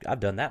sales, like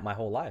I've done that my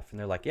whole life. And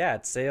they're like, yeah,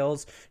 it's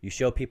sales. You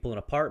show people an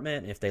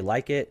apartment. If they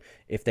like it,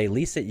 if they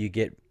lease it, you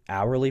get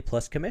hourly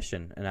plus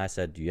commission. And I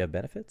said, do you have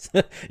benefits?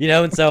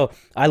 And so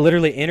I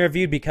literally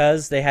interviewed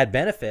because they had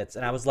benefits,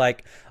 and I was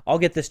like, I'll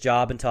get this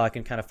job until I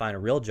can kind of find a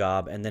real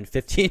job. And then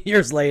 15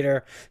 years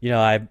later,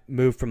 I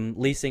moved from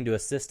leasing to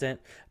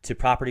assistant to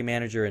property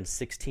manager in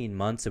 16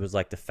 months. It was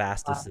like the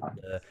fastest that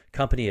the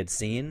company had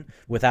seen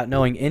without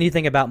knowing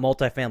anything about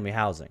multifamily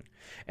housing.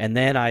 And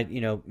then I,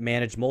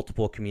 managed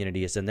multiple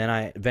communities, and then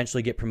I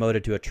eventually get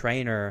promoted to a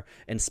trainer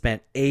and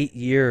spent 8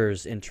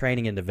 years in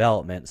training and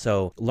development.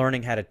 So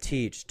learning how to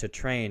teach, to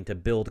train, to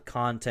build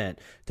content,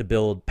 to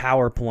build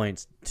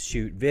PowerPoints, to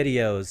shoot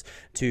videos,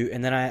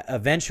 and then I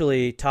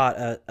eventually taught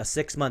a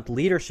 6-month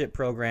leadership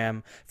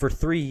program for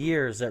 3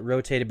 years that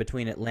rotated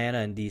between Atlanta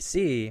and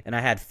DC. And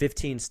I had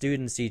 15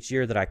 students each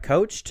year that I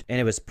coached, and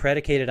it was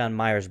predicated on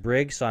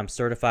Myers-Briggs. So I'm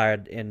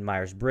certified in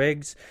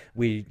Myers-Briggs.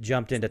 We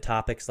jumped into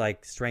topics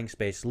like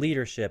strengths-based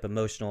leadership,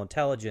 emotional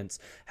intelligence,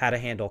 how to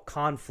handle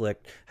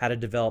conflict, how to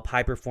develop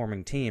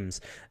high-performing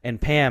teams. And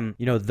Pam,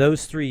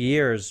 those 3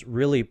 years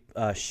really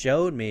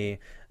showed me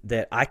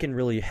that I can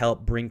really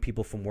help bring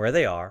people from where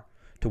they are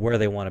to where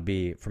they want to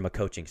be from a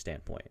coaching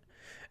standpoint.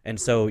 And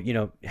so,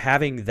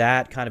 having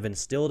that kind of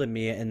instilled in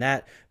me, and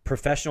that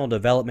professional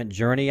development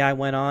journey I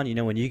went on,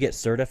 when you get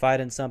certified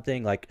in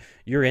something, like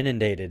you're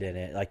inundated in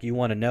it. Like you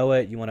want to know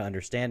it, you want to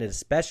understand it,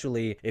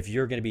 especially if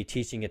you're going to be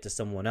teaching it to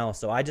someone else.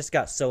 So I just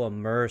got so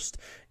immersed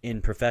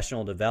in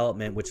professional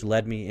development, which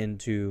led me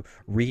into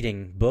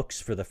reading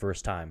books for the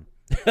first time.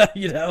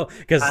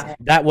 Because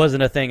that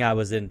wasn't a thing I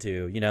was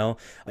into,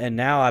 and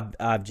now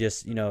I've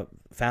just,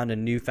 found a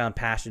newfound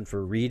passion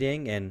for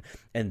reading, and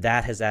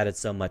that has added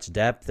so much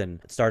depth, and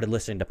started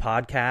listening to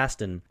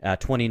podcasts. And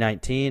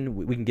 2019,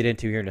 we can get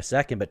into here in a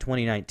second, but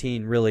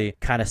 2019 really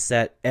kind of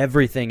set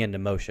everything into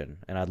motion,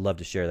 and I'd love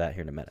to share that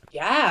here in a minute.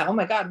 Yeah. Oh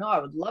my God. No, I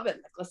would love it.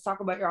 Like, let's talk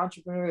about your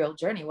entrepreneurial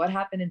journey. What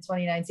happened in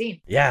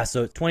 2019? Yeah.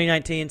 So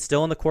 2019,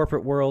 still in the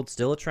corporate world,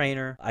 still a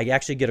trainer. I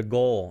actually get a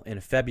goal in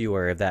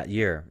February of that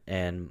year.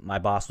 And my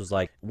boss was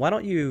like, why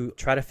don't you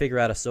try to figure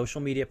out a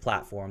social media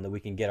platform that we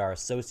can get our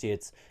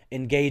associates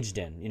engaged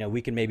in? You know,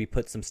 we can maybe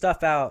put some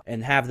stuff out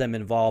and have them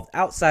involved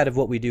outside of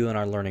what we do in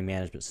our learning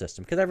management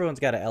system, because everyone's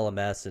got an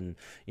LMS, and,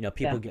 you know,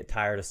 people get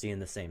tired of seeing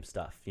the same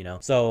stuff, you know?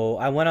 So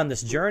I went on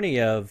this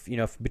journey of, you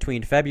know,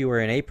 between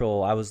February and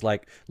April, I was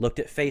like, looked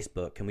at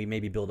Facebook. Can we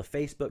maybe build a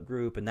Facebook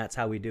group? And that's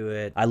how we do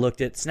it. I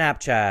looked at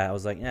Snapchat. I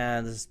was like,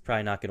 this is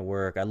probably not going to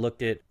work. I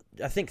looked at,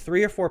 I think,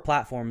 3 or 4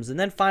 platforms. And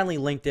then finally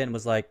LinkedIn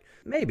was like,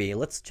 maybe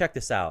let's check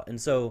this out. And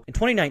so in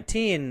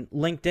 2019,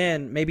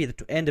 LinkedIn, maybe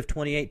the end of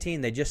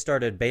 2018, they just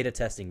started beta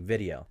testing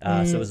video.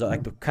 So it was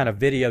like the kind of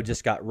video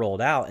just got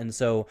rolled out. And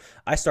so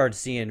I started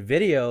seeing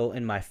video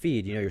in my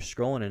feed. You know, you're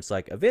scrolling and it's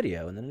like a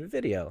video and then a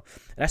video.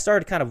 And I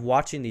started kind of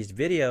watching these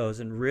videos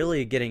and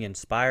really getting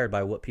inspired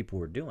by what people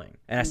were doing.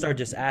 And I started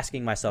just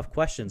asking myself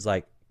questions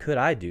like, could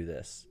I do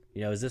this?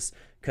 You know,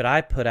 could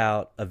I put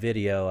out a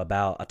video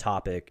about a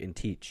topic and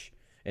teach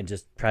and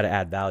just try to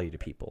add value to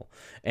people?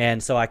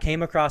 And so I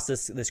came across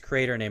this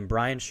creator named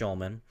Brian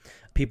Schulman.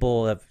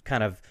 People have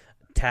kind of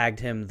tagged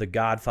him the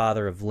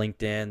godfather of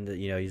LinkedIn.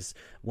 You know, he's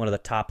one of the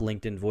top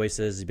LinkedIn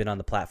voices. He's been on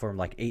the platform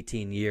like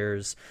 18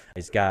 years.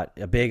 He's got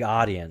a big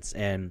audience.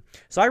 And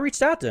so I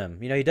reached out to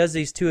him. You know, he does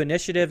these 2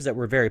 initiatives that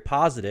were very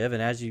positive.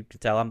 And as you can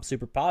tell, I'm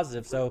super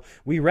positive. So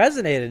we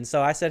resonated. And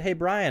so I said, hey,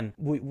 Brian,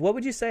 what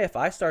would you say if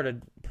I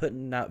started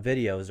putting out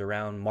videos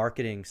around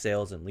marketing,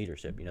 sales, and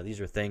leadership? You know,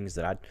 these are things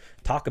that I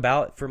talk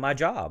about for my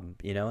job,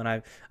 you know, and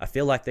I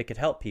feel like they could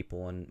help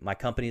people. And my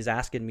company's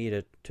asking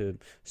me to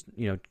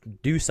you know,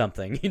 do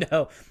something, you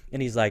know.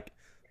 And he's like,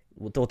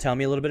 well, tell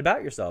me a little bit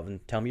about yourself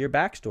and tell me your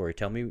backstory.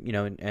 Tell me, you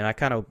know, and I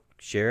kind of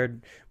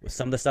shared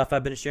some of the stuff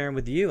I've been sharing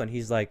with you. And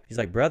he's like,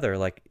 brother,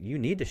 like, you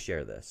need to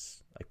share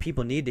this. Like,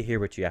 people need to hear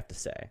what you have to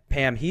say.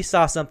 Pam, he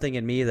saw something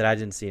in me that I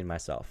didn't see in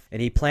myself.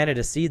 And he planted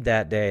a seed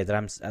that day that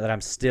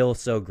I'm still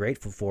so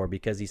grateful for,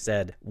 because he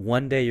said,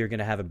 one day you're going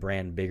to have a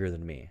brand bigger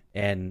than me.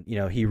 And, you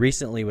know, he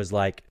recently was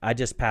like, I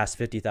just passed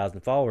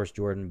 50,000 followers,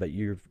 Jordan, but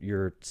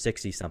you're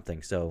 60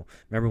 something. So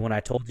remember when I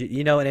told you,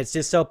 you know, and it's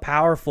just so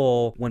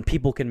powerful when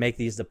people can make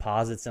these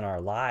deposits in our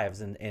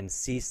lives and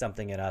see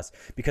something in us,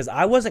 because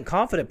I wasn't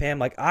confident, Pam.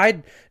 Like,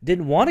 I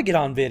didn't want to get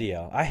on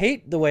video. I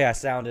hate the way I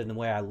sounded and the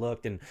way I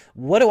looked. And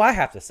what do I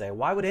have to say?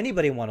 Why would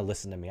anybody want to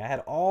listen to me? I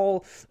had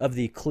all of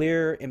the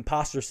clear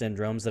imposter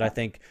syndromes that I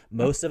think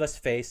most of us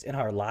face in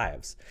our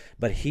lives.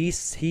 But he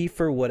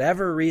for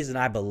whatever reason,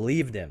 I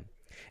believed him.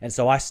 And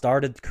so I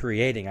started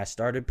creating. I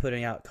started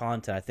putting out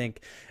content. I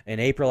think in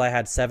April I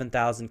had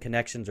 7,000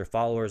 connections or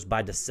followers.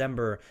 By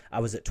December, I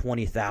was at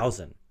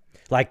 20,000.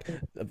 Like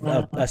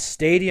a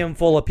stadium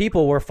full of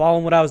people were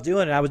following what I was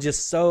doing. And I was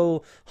just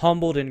so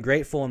humbled and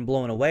grateful and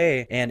blown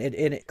away. And it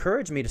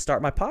encouraged me to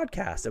start my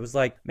podcast. It was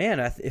like, man,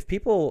 if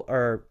people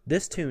are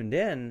this tuned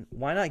in,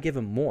 why not give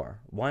them more?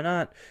 Why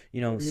not,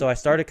 you know? So I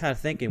started kind of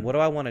thinking, what do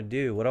I want to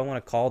do? What do I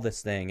want to call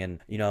this thing? And,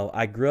 you know,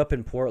 I grew up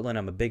in Portland.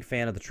 I'm a big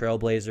fan of the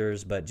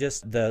Trailblazers, but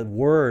just the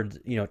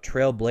word, you know,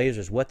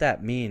 Trailblazers, what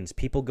that means,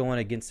 people going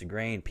against the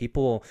grain,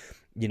 people,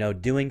 you know,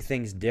 doing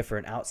things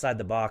different outside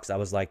the box. I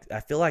was like, I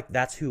feel like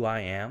that's who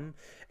I am.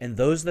 And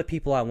those are the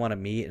people I want to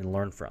meet and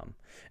learn from.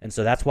 And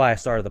so that's why I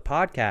started the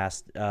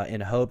podcast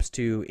in hopes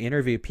to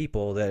interview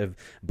people that have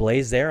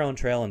blazed their own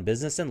trail in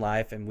business and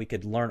life. And we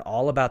could learn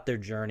all about their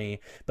journey,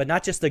 but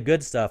not just the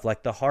good stuff,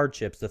 like the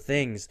hardships, the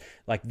things,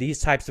 like these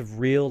types of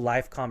real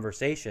life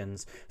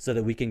conversations, so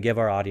that we can give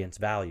our audience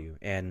value.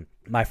 And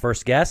my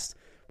first guest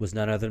was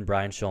none other than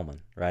Brian Schulman,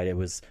 right? It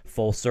was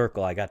full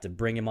circle. I got to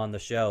bring him on the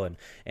show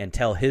and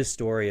tell his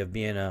story of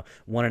being a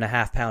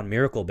 1.5 pound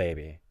miracle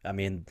baby. I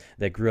mean,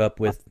 that grew up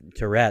with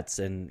Tourette's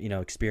and, you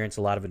know, experienced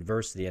a lot of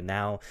adversity, and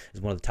now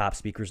is one of the top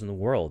speakers in the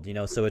world, you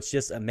know? So it's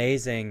just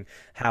amazing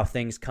how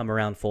things come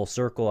around full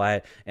circle.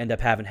 I end up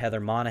having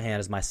Heather Monahan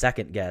as my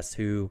second guest,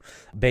 who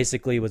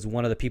basically was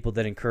one of the people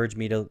that encouraged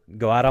me to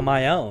go out on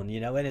my own, you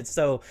know? And it's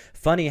so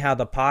funny how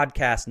the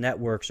podcast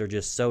networks are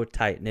just so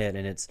tight knit,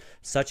 and it's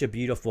such a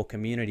beautiful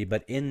community.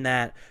 But in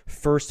that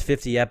first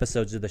 50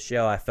 episodes of the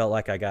show, I felt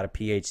like I got a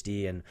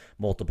PhD in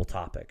multiple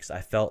topics. I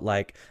felt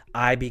like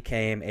I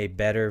became a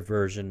better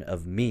version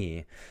of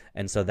me.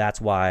 And so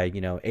that's why,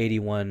 you know,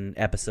 81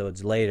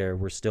 episodes later,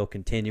 we're still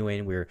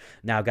continuing. We're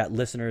now got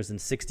listeners in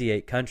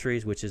 68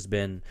 countries, which has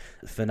been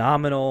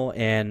phenomenal.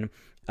 And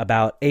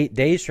about 8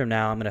 days from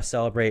now, I'm going to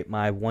celebrate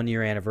my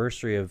 1-year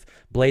anniversary of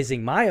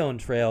blazing my own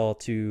trail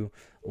to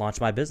launch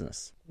my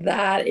business.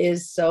 That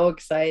is so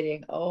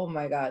exciting. Oh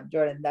my God,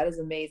 Jordan, that is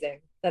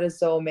amazing. That is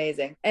so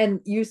amazing. And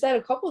you said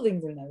a couple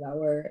things in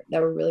there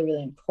that were really,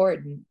 really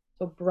important.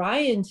 So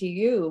Brian to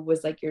you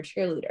was like your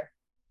cheerleader.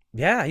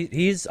 Yeah,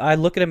 he's I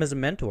look at him as a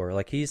mentor.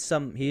 Like he is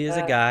a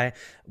Yeah. guy.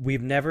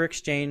 We've never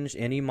exchanged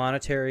any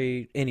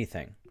monetary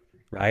anything,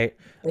 right?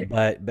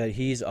 But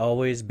he's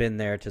always been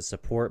there to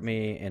support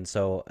me. And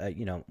so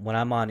when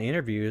I'm on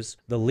interviews,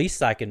 the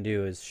least I can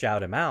do is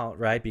shout him out,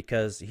 right?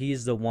 Because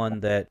he's the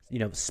one that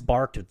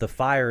sparked the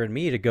fire in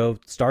me to go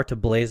start to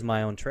blaze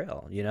my own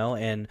trail,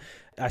 and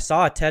I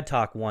saw a TED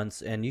Talk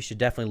once, and you should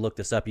definitely look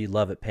this up. You'd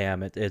love it,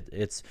 Pam.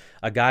 It's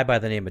a guy by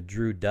the name of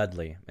Drew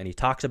Dudley, and he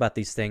talks about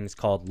these things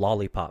called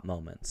lollipop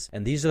moments.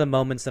 And these are the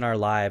moments in our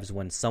lives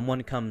when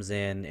someone comes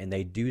in and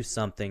they do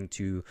something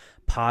to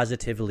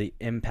positively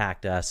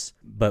impact us,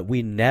 but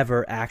we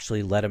never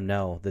actually let them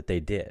know that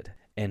they did.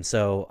 And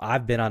so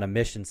I've been on a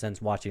mission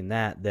since watching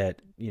that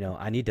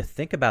I need to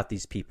think about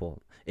these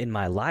people in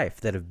my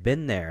life that have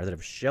been there, that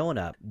have shown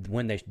up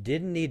when they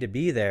didn't need to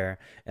be there.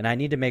 And I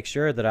need to make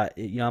sure that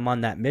I'm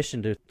on that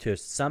mission to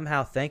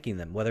somehow thanking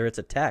them, whether it's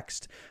a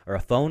text or a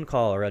phone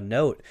call or a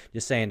note,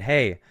 just saying,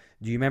 hey,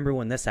 do you remember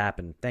when this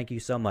happened? Thank you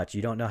so much.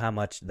 You don't know how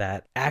much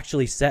that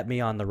actually set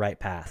me on the right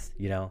path,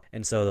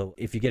 And so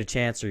if you get a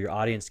chance, or your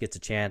audience gets a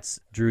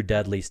chance, Drew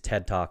Dudley's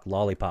TED Talk,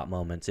 Lollipop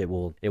Moments, it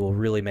will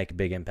really make a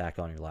big impact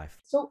on your life.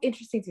 So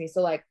interesting to me.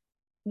 So like,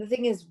 the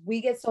thing is,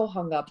 we get so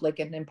hung up like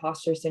in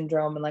imposter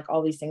syndrome and like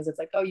all these things. It's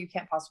like, oh, you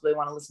can't possibly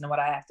want to listen to what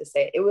I have to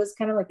say. It was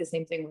kind of like the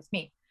same thing with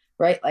me,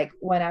 right? Like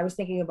when I was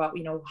thinking about,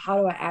 how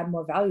do I add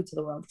more value to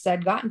the world? Because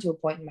I'd gotten to a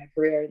point in my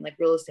career in like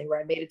real estate where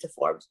I made it to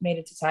Forbes, made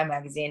it to Time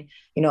Magazine,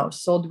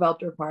 sold,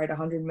 developed, acquired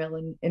 100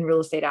 million in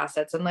real estate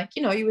assets. And like,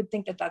 you would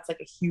think that that's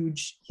like a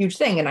huge, huge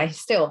thing. And I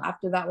still,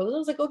 after that, I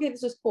was like, okay,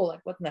 this is cool. Like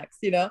what's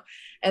next,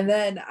 And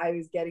then I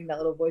was getting that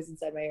little voice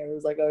inside my ear. It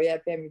was like, oh yeah,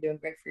 Pam, you're doing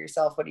great for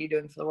yourself. What are you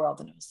doing for the world?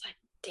 And it was like,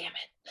 damn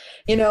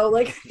it,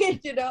 like,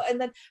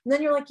 and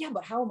then you're like, yeah,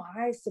 but how am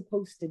I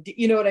supposed to do,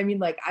 what I mean?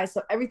 Like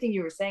so everything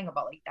you were saying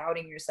about like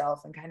doubting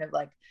yourself and kind of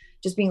like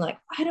just being like,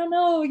 I don't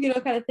know,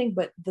 kind of thing.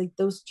 But like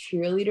those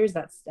cheerleaders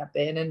that step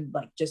in and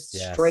like just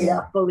straight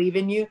up believe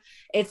in you.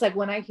 It's like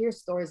when I hear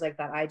stories like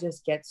that, I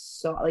just get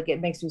so like,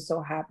 it makes me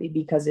so happy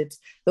because it's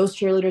those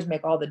cheerleaders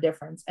make all the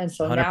difference. And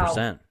so 100%.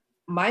 Now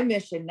my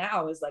mission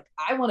now is like,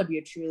 I want to be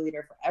a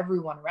cheerleader for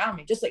everyone around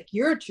me, just like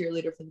you're a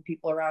cheerleader for the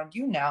people around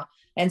you now.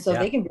 And so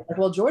they can be like,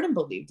 well, Jordan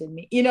believed in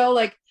me,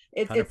 like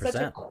it's such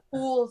a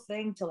cool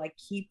thing to like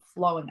keep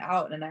flowing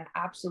out. And I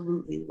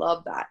absolutely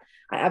love that.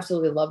 I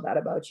absolutely love that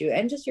about you,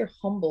 and just your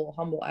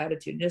humble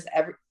attitude, and just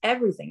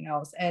everything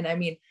else. And I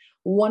mean,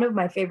 one of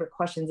my favorite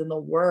questions in the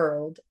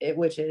world,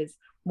 which is,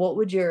 what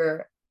would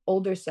your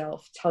older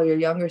self tell your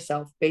younger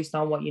self based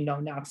on what you know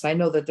now? Because I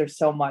know that there's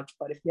so much,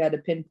 but if you had to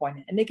pinpoint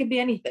it, and it could be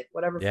anything,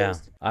 whatever. Yeah,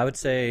 I would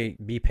say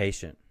be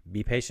patient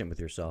with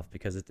yourself,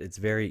 because it's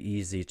very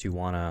easy to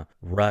want to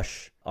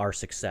rush our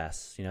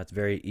success. It's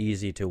very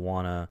easy to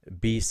want to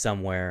be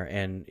somewhere,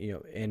 and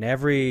in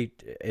every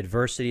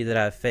adversity that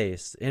I've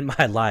faced in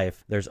my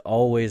life, there's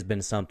always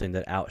been something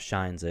that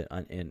outshines it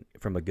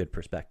from a good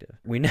perspective.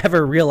 We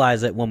never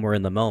realize it when we're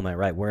in the moment,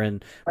 right?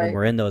 When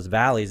we're in those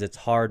valleys, it's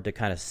hard to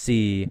kind of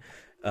see.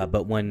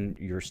 But when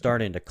you're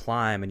starting to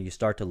climb and you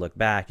start to look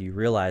back, you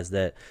realize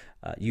that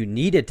you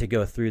needed to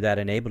go through that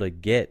and able to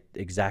get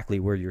exactly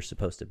where you're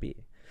supposed to be.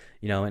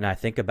 And I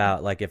think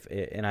about like I've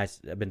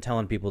been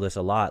telling people this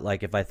a lot,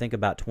 like if I think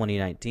about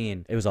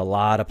 2019, it was a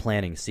lot of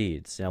planting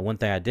seeds. One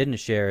thing I didn't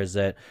share is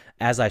that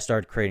as I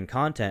started creating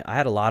content, I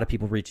had a lot of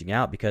people reaching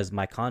out because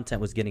my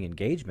content was getting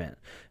engagement.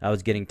 I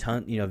was getting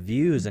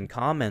views and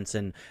comments,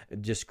 and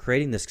just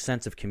creating this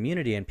sense of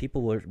community, and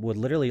people would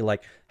literally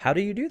like, how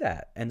do you do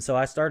that? And so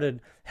I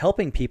started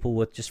helping people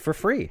with just for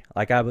free.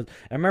 Like I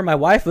remember my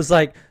wife was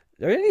like,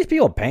 are any of these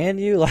people paying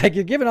you? Like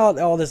you're giving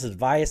all this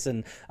advice.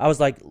 And I was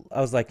like,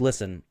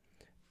 listen,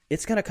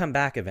 it's going to come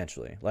back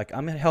eventually. Like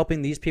I'm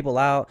helping these people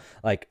out.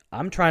 Like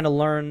I'm trying to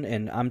learn,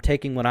 and I'm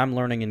taking what I'm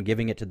learning and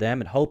giving it to them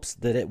in hopes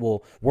that it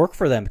will work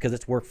for them, because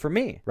it's worked for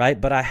me.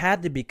 Right. But I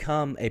had to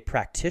become a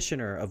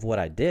practitioner of what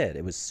I did.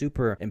 It was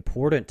super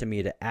important to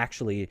me to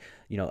actually,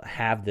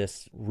 have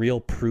this real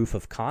proof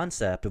of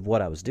concept of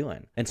what I was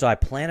doing. And so I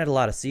planted a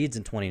lot of seeds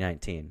in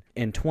 2019.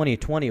 In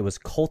 2020, it was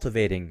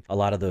cultivating a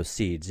lot of those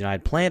seeds.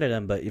 I'd planted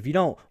them, but if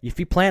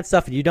you plant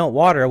stuff and you don't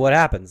water, what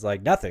happens?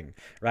 Like nothing.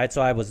 Right.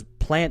 So I was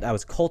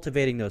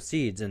cultivating those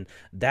seeds, and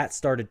that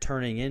started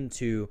turning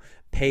into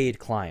paid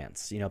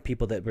clients,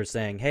 people that were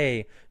saying,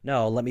 hey,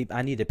 no,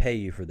 I need to pay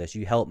you for this.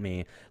 You helped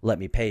me, let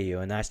me pay you.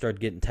 And I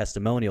started getting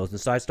testimonials. And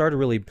so I started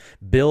really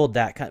build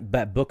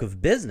that book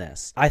of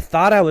business. I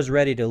thought I was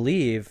ready to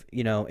leave,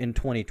 in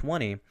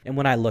 2020. And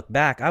when I look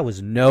back, I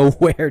was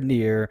nowhere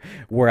near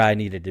where I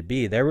needed to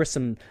be. There were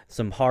some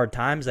hard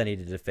times I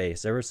needed to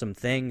face. There were some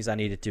things I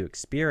needed to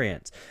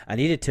experience. I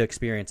needed to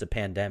experience a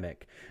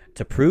pandemic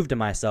to prove to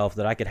myself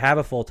that I could have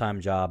a full-time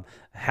job,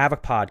 have a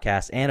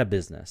podcast, and a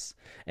business.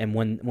 And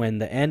when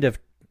the end of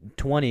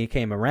 20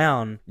 came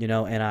around,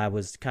 and I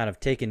was kind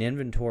of taking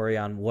inventory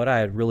on what I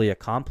had really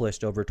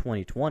accomplished over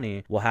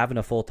 2020 while having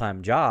a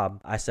full-time job,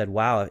 I said,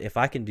 wow, if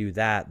I can do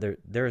that,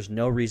 there is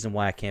no reason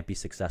why I can't be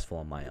successful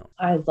on my own.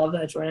 I love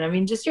that, Jordan. I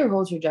mean, just your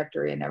whole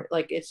trajectory and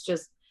like, it's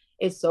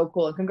It's so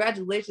cool. And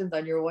congratulations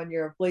on your 1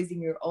 year of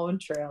blazing your own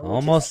trail.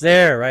 Almost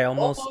there, right?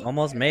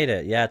 Almost made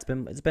it. Yeah, it's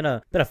been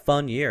a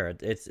fun year.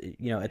 It's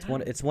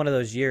it's one of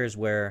those years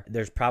where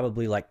there's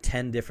probably like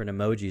 10 different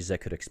emojis that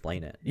could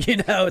explain it.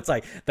 It's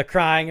like the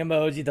crying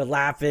emoji, the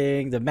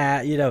laughing, the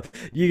mat.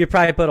 You could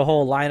probably put a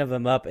whole line of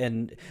them up,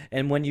 and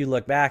when you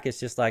look back, it's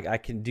just like I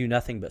can do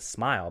nothing but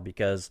smile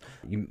because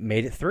you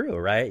made it through,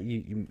 right?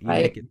 You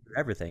make it through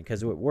everything,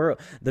 because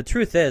the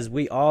truth is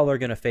we all are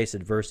going to face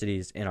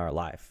adversities in our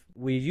life.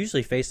 We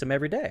usually face them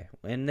every day,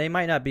 and they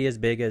might not be as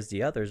big as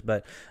the others,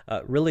 but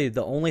really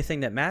the only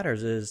thing that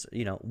matters is,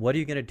 what are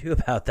you going to do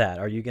about that?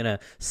 Are you going to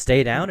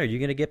stay down, or are you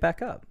going to get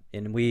back up?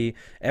 And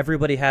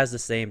everybody has the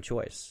same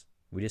choice.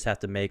 We just have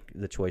to make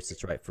the choice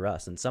that's right for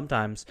us. And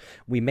sometimes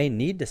we may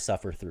need to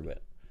suffer through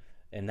it,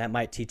 and that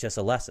might teach us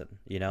a lesson,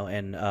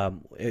 and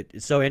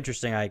it's so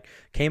interesting. I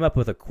came up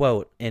with a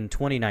quote in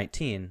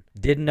 2019,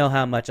 didn't know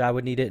how much I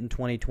would need it in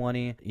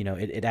 2020.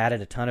 It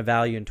added a ton of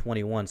value in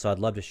 21, so I'd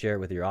love to share it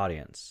with your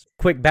audience.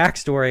 Quick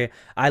backstory,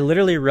 I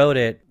literally wrote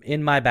it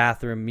in my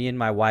bathroom. Me and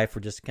my wife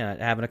were just kind of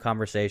having a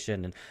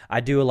conversation, and I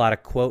do a lot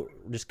of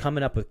just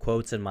coming up with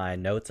quotes in my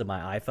notes of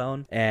my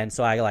iPhone, and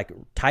so I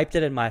typed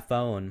it in my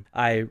phone.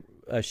 I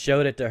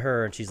showed it to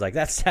her, and she's like,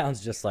 that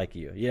sounds just like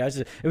you.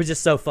 It was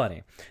just so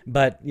funny.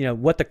 But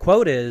what the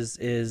quote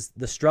is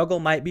the struggle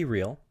might be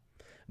real,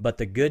 but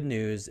the good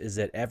news is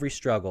that every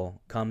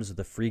struggle comes with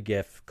a free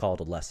gift called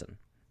a lesson.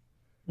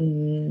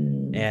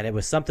 And it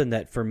was something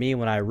that for me,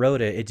 when I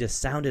wrote it, it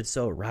just sounded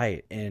so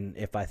right. And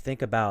if I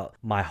think about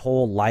my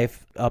whole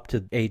life up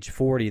to age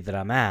 40 that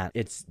I'm at,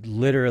 it's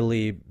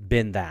literally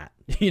been that.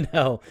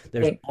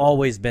 There's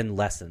always been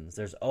lessons.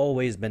 There's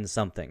always been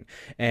something.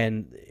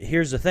 And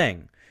here's the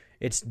thing.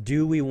 It's,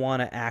 do we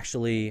want to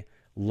actually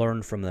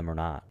learn from them or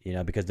not?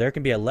 Because there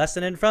can be a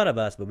lesson in front of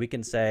us, but we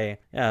can say,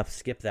 yeah,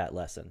 skip that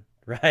lesson,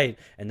 right?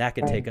 And that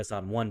could take us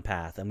on one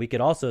path. And we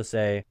could also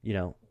say,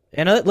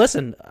 and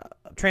listen,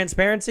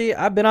 transparency,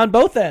 I've been on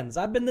both ends.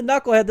 I've been the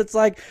knucklehead that's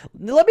like,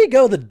 let me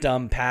go the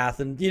dumb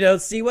path and,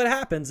 see what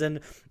happens.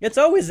 And it's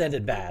always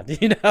ended bad,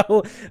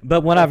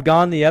 But when I've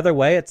gone the other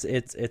way,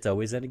 it's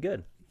always ended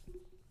good.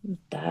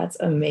 That's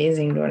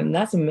amazing, Jordan.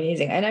 That's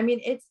amazing. And I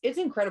mean, it's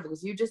incredible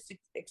because you just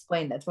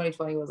explained that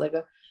 2020 was like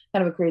a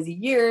kind of a crazy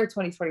year.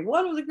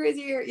 2021 was a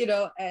crazy year,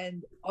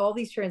 and all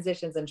these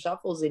transitions and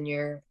shuffles in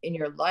your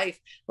life.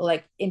 But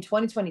like in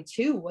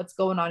 2022, what's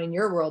going on in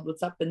your world?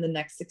 What's up in the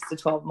next 6 to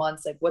 12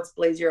 months? Like, what's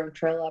Blaze Your Own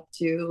Trail up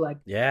to? Like,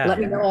 let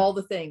me know all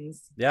the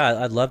things.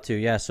 Yeah, I'd love to.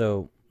 Yeah.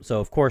 So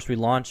of course we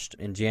launched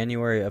in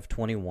January of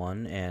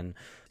 21, and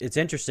it's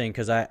interesting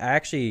because I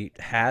actually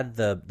had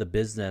the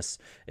business.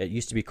 It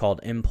used to be called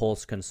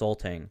Impulse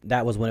Consulting.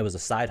 That was when it was a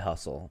side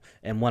hustle.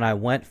 And when I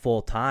went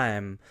full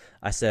time,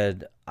 I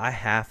said, I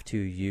have to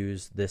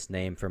use this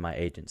name for my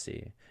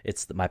agency.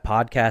 My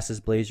podcast is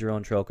Blaze Your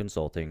Own Trail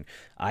Consulting.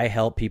 I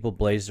help people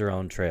blaze their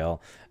own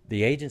trail.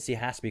 The agency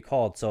has to be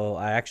called. So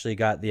I actually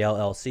got the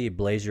LLC,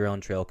 Blaze Your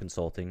Own Trail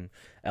Consulting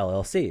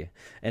LLC.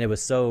 And it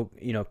was so,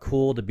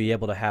 cool to be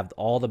able to have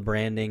all the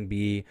branding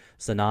be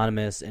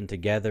synonymous and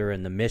together,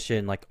 and the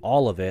mission, like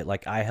all of it.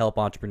 Like, I help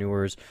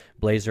entrepreneurs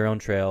blaze their own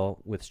trail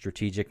with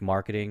strategic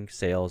marketing,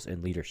 sales,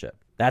 and leadership.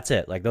 That's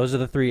it. Like, those are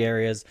the 3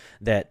 areas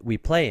that we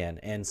play in.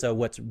 And so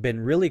what's been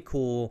really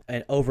cool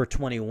and over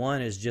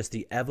 21 is just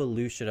the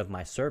evolution of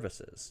my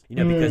services,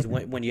 because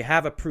when you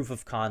have a proof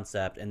of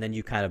concept and then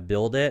you kind of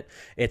build it,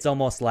 it's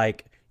almost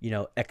like,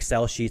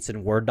 Excel sheets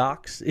and Word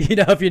docs,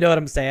 if you know what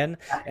I'm saying.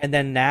 And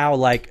then now,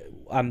 like,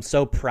 I'm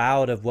so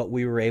proud of what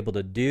we were able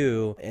to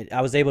do.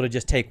 I was able to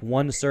just take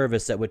one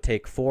service that would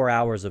take 4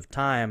 hours of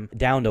time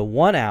down to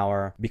 1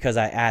 hour because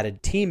I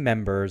added team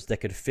members that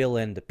could fill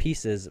in the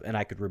pieces, and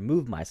I could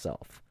remove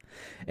myself.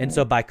 And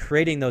so by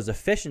creating those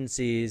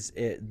efficiencies,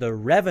 the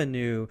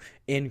revenue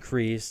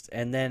increased,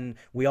 and then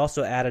we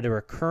also added a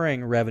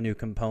recurring revenue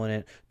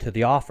component to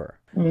the offer.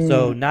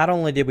 So not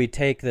only did we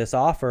take this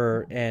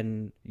offer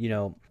and,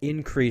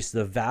 increase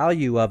the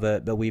value of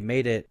it, but we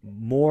made it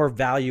more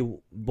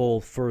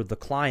valuable for the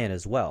client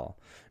as well,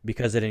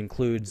 because it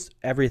includes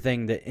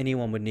everything that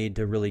anyone would need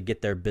to really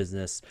get their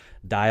business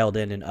dialed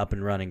in and up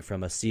and running,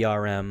 from a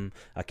CRM,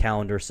 a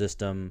calendar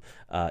system,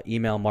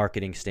 email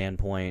marketing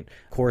standpoint,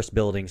 course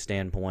building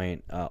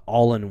standpoint,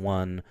 all in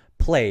one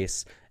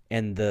place.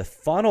 And the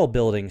funnel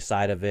building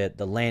side of it,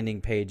 the landing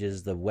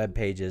pages, the web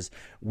pages,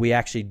 we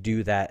actually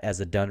do that as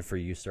a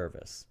done-for-you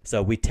service.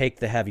 So we take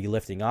the heavy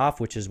lifting off,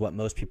 which is what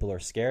most people are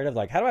scared of.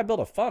 Like, how do I build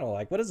a funnel?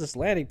 Like, what does this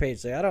landing page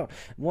say? I don't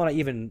want to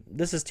even,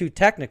 this is too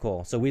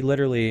technical. So we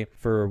literally,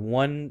 for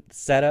one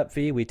setup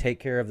fee, we take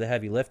care of the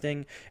heavy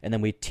lifting, and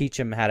then we teach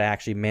them how to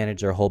actually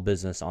manage their whole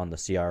business on the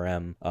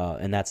CRM.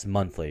 And that's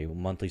monthly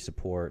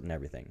support and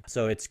everything.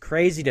 So it's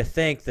crazy to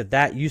think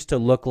that used to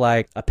look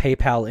like a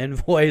PayPal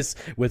invoice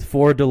with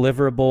 4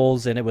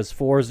 deliverables, and it was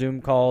 4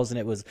 Zoom calls, and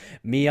it was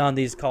me on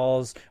these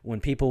calls when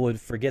people would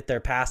forget their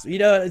password.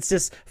 It's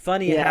just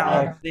funny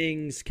how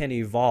things can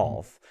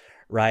evolve,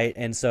 right?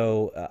 And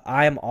so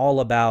I am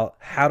all about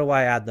how do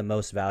I add the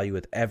most value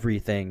with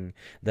everything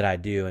that I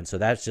do. And so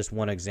that's just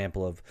one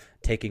example of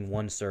taking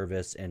one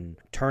service and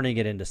turning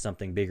it into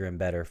something bigger and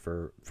better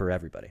for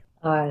everybody.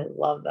 I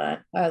love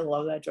that. I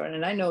love that, Jordan.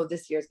 And I know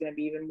this year is going to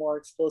be even more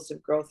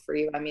explosive growth for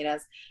you. I mean,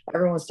 as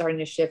everyone's starting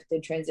to shift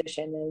and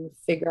transition and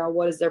figure out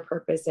what is their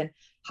purpose and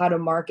how to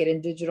market,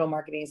 and digital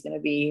marketing is going to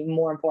be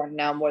more important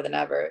now more than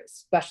ever,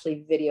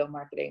 especially video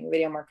marketing.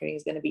 Video marketing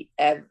is going to be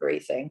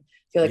everything.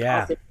 I feel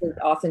like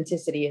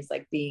authenticity is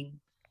like being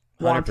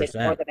wanted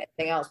 100%. more than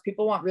anything else.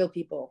 People want real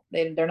people.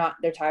 They're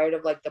tired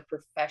of like the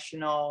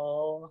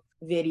professional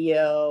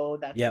video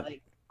that's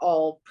like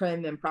all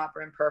prim and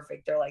proper and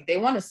perfect. They're like, they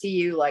want to see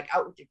you like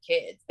out with your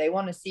kids. They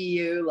want to see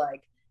you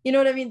like, you know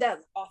what I mean?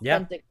 That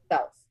authentic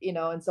self, you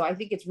know? And so I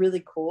think it's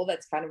really cool.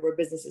 That's kind of where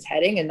business is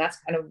heading. And that's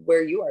kind of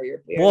where you are.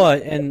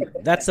 And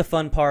that's the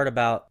fun part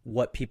about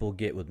what people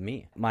get with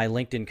me. My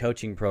LinkedIn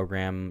coaching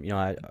program, you know,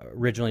 I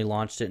originally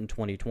launched it in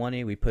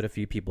 2020. We put a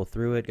few people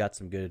through it, got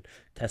some good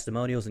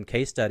testimonials and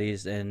case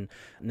studies. And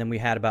then we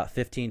had about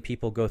 15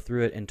 people go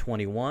through it in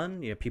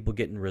 21, you know, people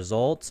getting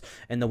results.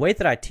 And the way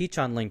that I teach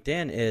on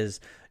LinkedIn is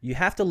you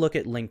have to look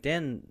at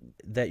LinkedIn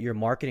that you're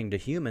marketing to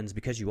humans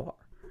because you are.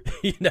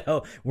 You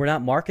know, we're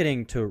not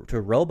marketing to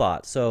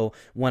robots. So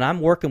when I'm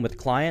working with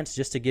clients,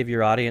 just to give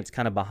your audience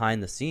kind of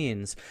behind the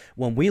scenes,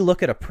 when we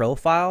look at a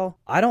profile,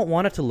 I don't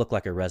want it to look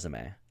like a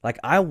resume. Like,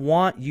 I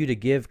want you to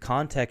give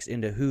context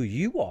into who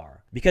you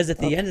are, because at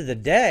the end of the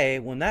day,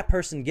 when that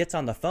person gets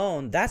on the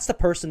phone, that's the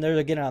person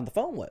they're getting on the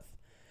phone with.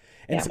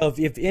 And so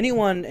if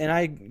anyone, and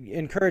I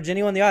encourage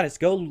anyone in the audience,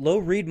 go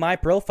read my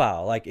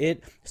profile. Like,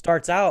 it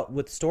starts out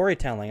with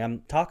storytelling.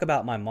 I'm talk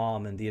about my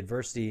mom and the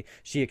adversity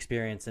she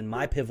experienced and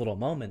my pivotal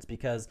moments,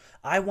 because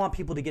I want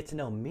people to get to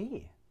know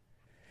me.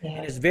 Yeah.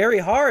 And it's very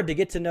hard to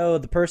get to know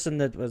the person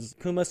that was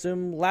cum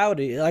laude,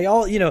 like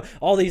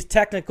all these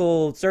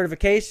technical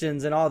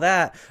certifications and all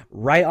that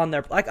right on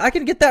their, like, I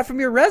can get that from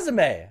your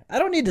resume. I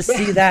don't need to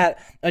see that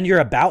on your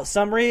about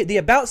summary. The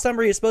about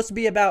summary is supposed to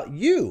be about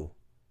you.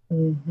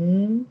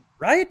 Mm-hmm.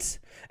 Right?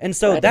 And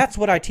so that's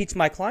what I teach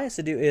my clients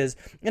to do is,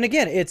 and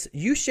again, it's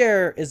you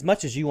share as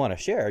much as you want to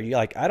share. You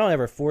like, I don't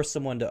ever force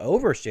someone to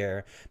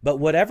overshare, but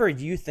whatever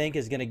you think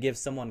is going to give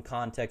someone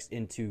context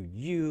into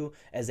you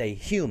as a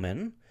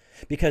human,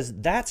 because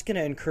that's going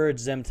to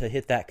encourage them to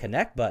hit that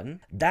connect button.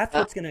 That's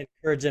what's going to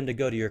encourage them to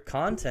go to your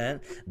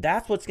content.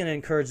 That's what's going to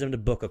encourage them to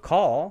book a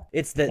call.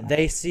 It's that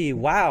they see,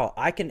 wow,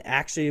 I can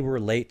actually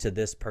relate to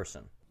this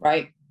person.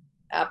 Right.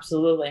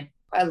 Absolutely.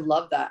 I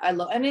love that.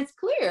 And it's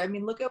clear. I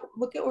mean, look at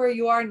where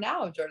you are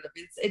now, Jordan.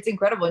 It's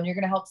incredible. And you're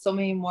going to help so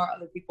many more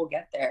other people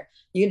get there.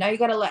 You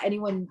got to let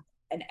anyone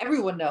and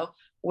everyone know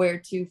where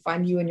to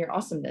find you and your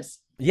awesomeness.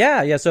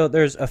 Yeah. So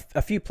there's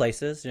a few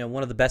places. You know,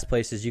 one of the best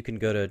places, you can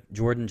go to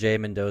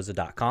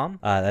jordanjmendoza.com.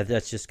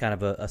 That's just kind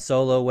of a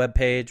solo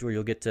webpage where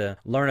you'll get to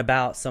learn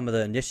about some of the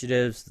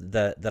initiatives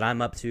that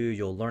I'm up to.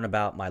 You'll learn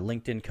about my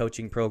LinkedIn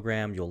coaching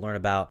program. You'll learn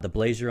about the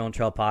Blaze Your Own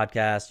Trail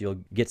podcast.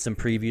 You'll get some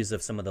previews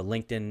of some of the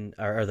LinkedIn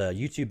or the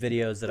YouTube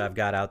videos that I've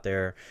got out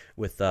there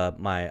with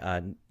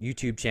my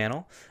YouTube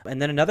channel.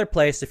 And then another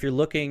place, if you're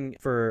looking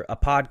for a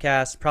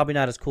podcast, probably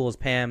not as cool as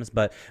Pam's,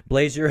 but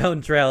Blaze Your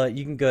Own Trail,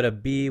 you can go to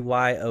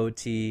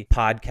BYOTpodcast.com.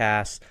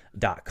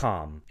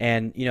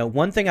 And, you know,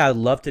 one thing I would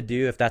love to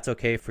do, if that's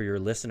okay for your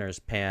listeners,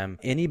 Pam,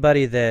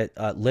 anybody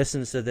that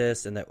listens to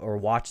this and or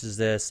watches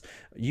this,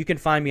 you can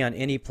find me on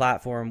any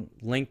platform,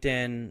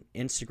 LinkedIn,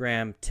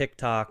 Instagram,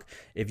 TikTok.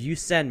 If you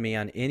send me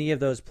on any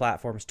of those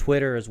platforms,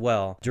 Twitter as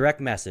well,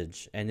 direct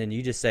message, and then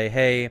you just say,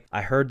 hey,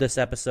 I heard this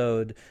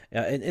episode.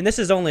 And this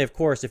is only, of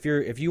course, if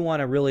you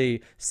want to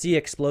really see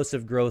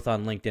explosive growth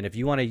on LinkedIn, if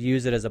you want to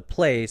use it as a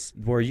place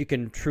where you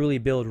can truly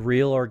build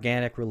real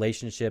organic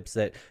relationships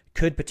that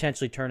could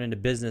potentially turn into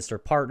business or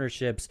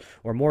partnerships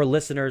or more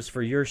listeners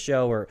for your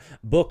show or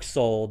books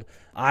sold,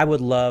 I would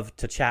love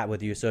to chat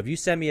with you. So if you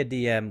send me a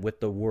DM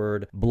with the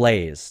word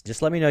Blaze,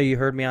 just let me know you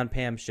heard me on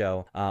Pam's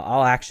show.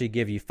 I'll actually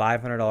give you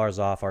 $500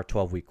 off our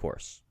 12-week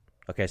course.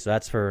 Okay, so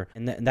that's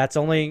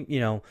only,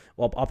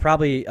 well, I'll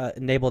probably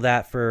enable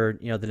that for,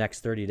 the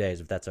next 30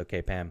 days, if that's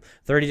okay, Pam.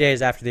 30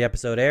 days after the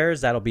episode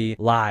airs, that'll be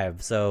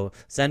live. So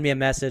send me a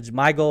message.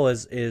 My goal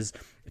is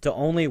to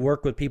only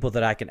work with people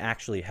that I can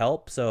actually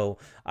help. So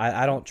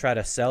I don't try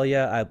to sell you.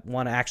 I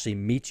want to actually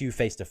meet you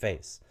face to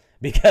face,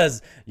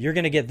 because you're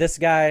going to get this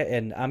guy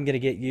and I'm going to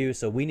get you.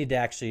 So we need to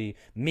actually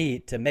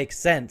meet to make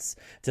sense,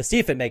 to see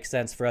if it makes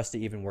sense for us to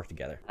even work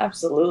together.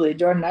 Absolutely,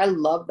 Jordan. I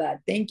love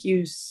that. Thank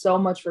you so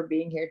much for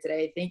being here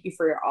today. Thank you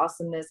for your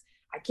awesomeness.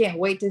 I can't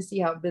wait to see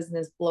how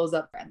business blows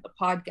up and the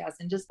podcast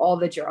and just all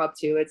that you're up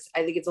to.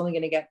 I think it's only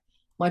going to get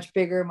much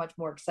bigger, much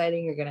more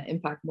exciting. You're going to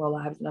impact more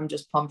lives, and I'm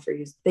just pumped for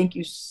you. Thank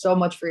you so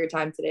much for your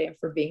time today and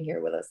for being here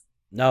with us.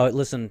 No,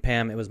 listen,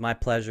 Pam, it was my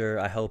pleasure.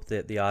 I hope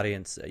that the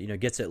audience,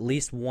 gets at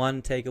least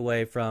one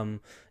takeaway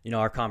from,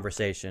 our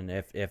conversation.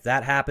 If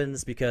that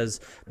happens, because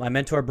my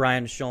mentor,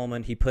 Brian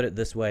Schulman, he put it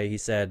this way. He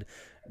said,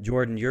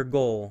 Jordan, your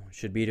goal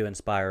should be to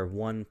inspire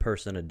one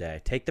person a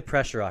day. Take the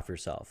pressure off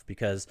yourself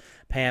because,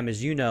 Pam,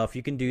 as you know, if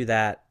you can do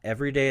that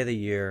every day of the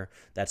year,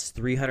 that's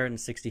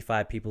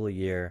 365 people a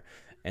year,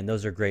 and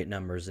those are great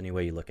numbers any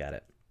way you look at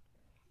it.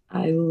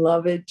 I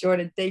love it,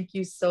 Jordan. Thank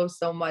you so,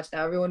 so much.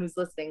 Now, everyone who's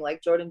listening,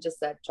 like Jordan just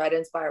said, try to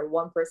inspire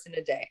one person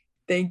a day.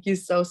 Thank you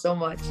so, so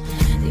much.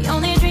 The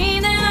only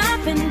dream that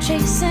I've been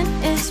chasing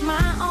is my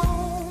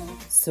own.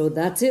 So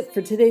that's it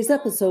for today's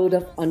episode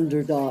of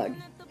Underdog.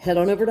 Head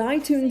on over to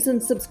iTunes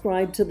and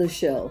subscribe to the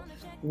show.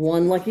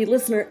 One lucky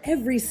listener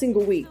every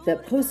single week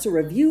that posts a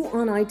review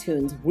on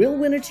iTunes will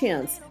win a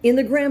chance in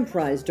the grand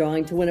prize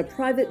drawing to win a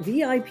private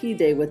VIP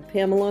day with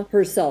Pamela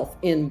herself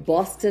in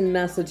Boston,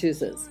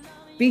 Massachusetts.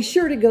 Be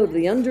sure to go to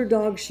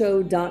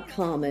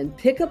theunderdogshow.com and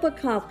pick up a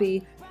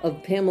copy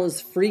of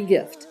Pamela's free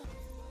gift.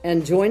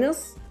 And join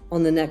us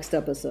on the next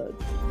episode.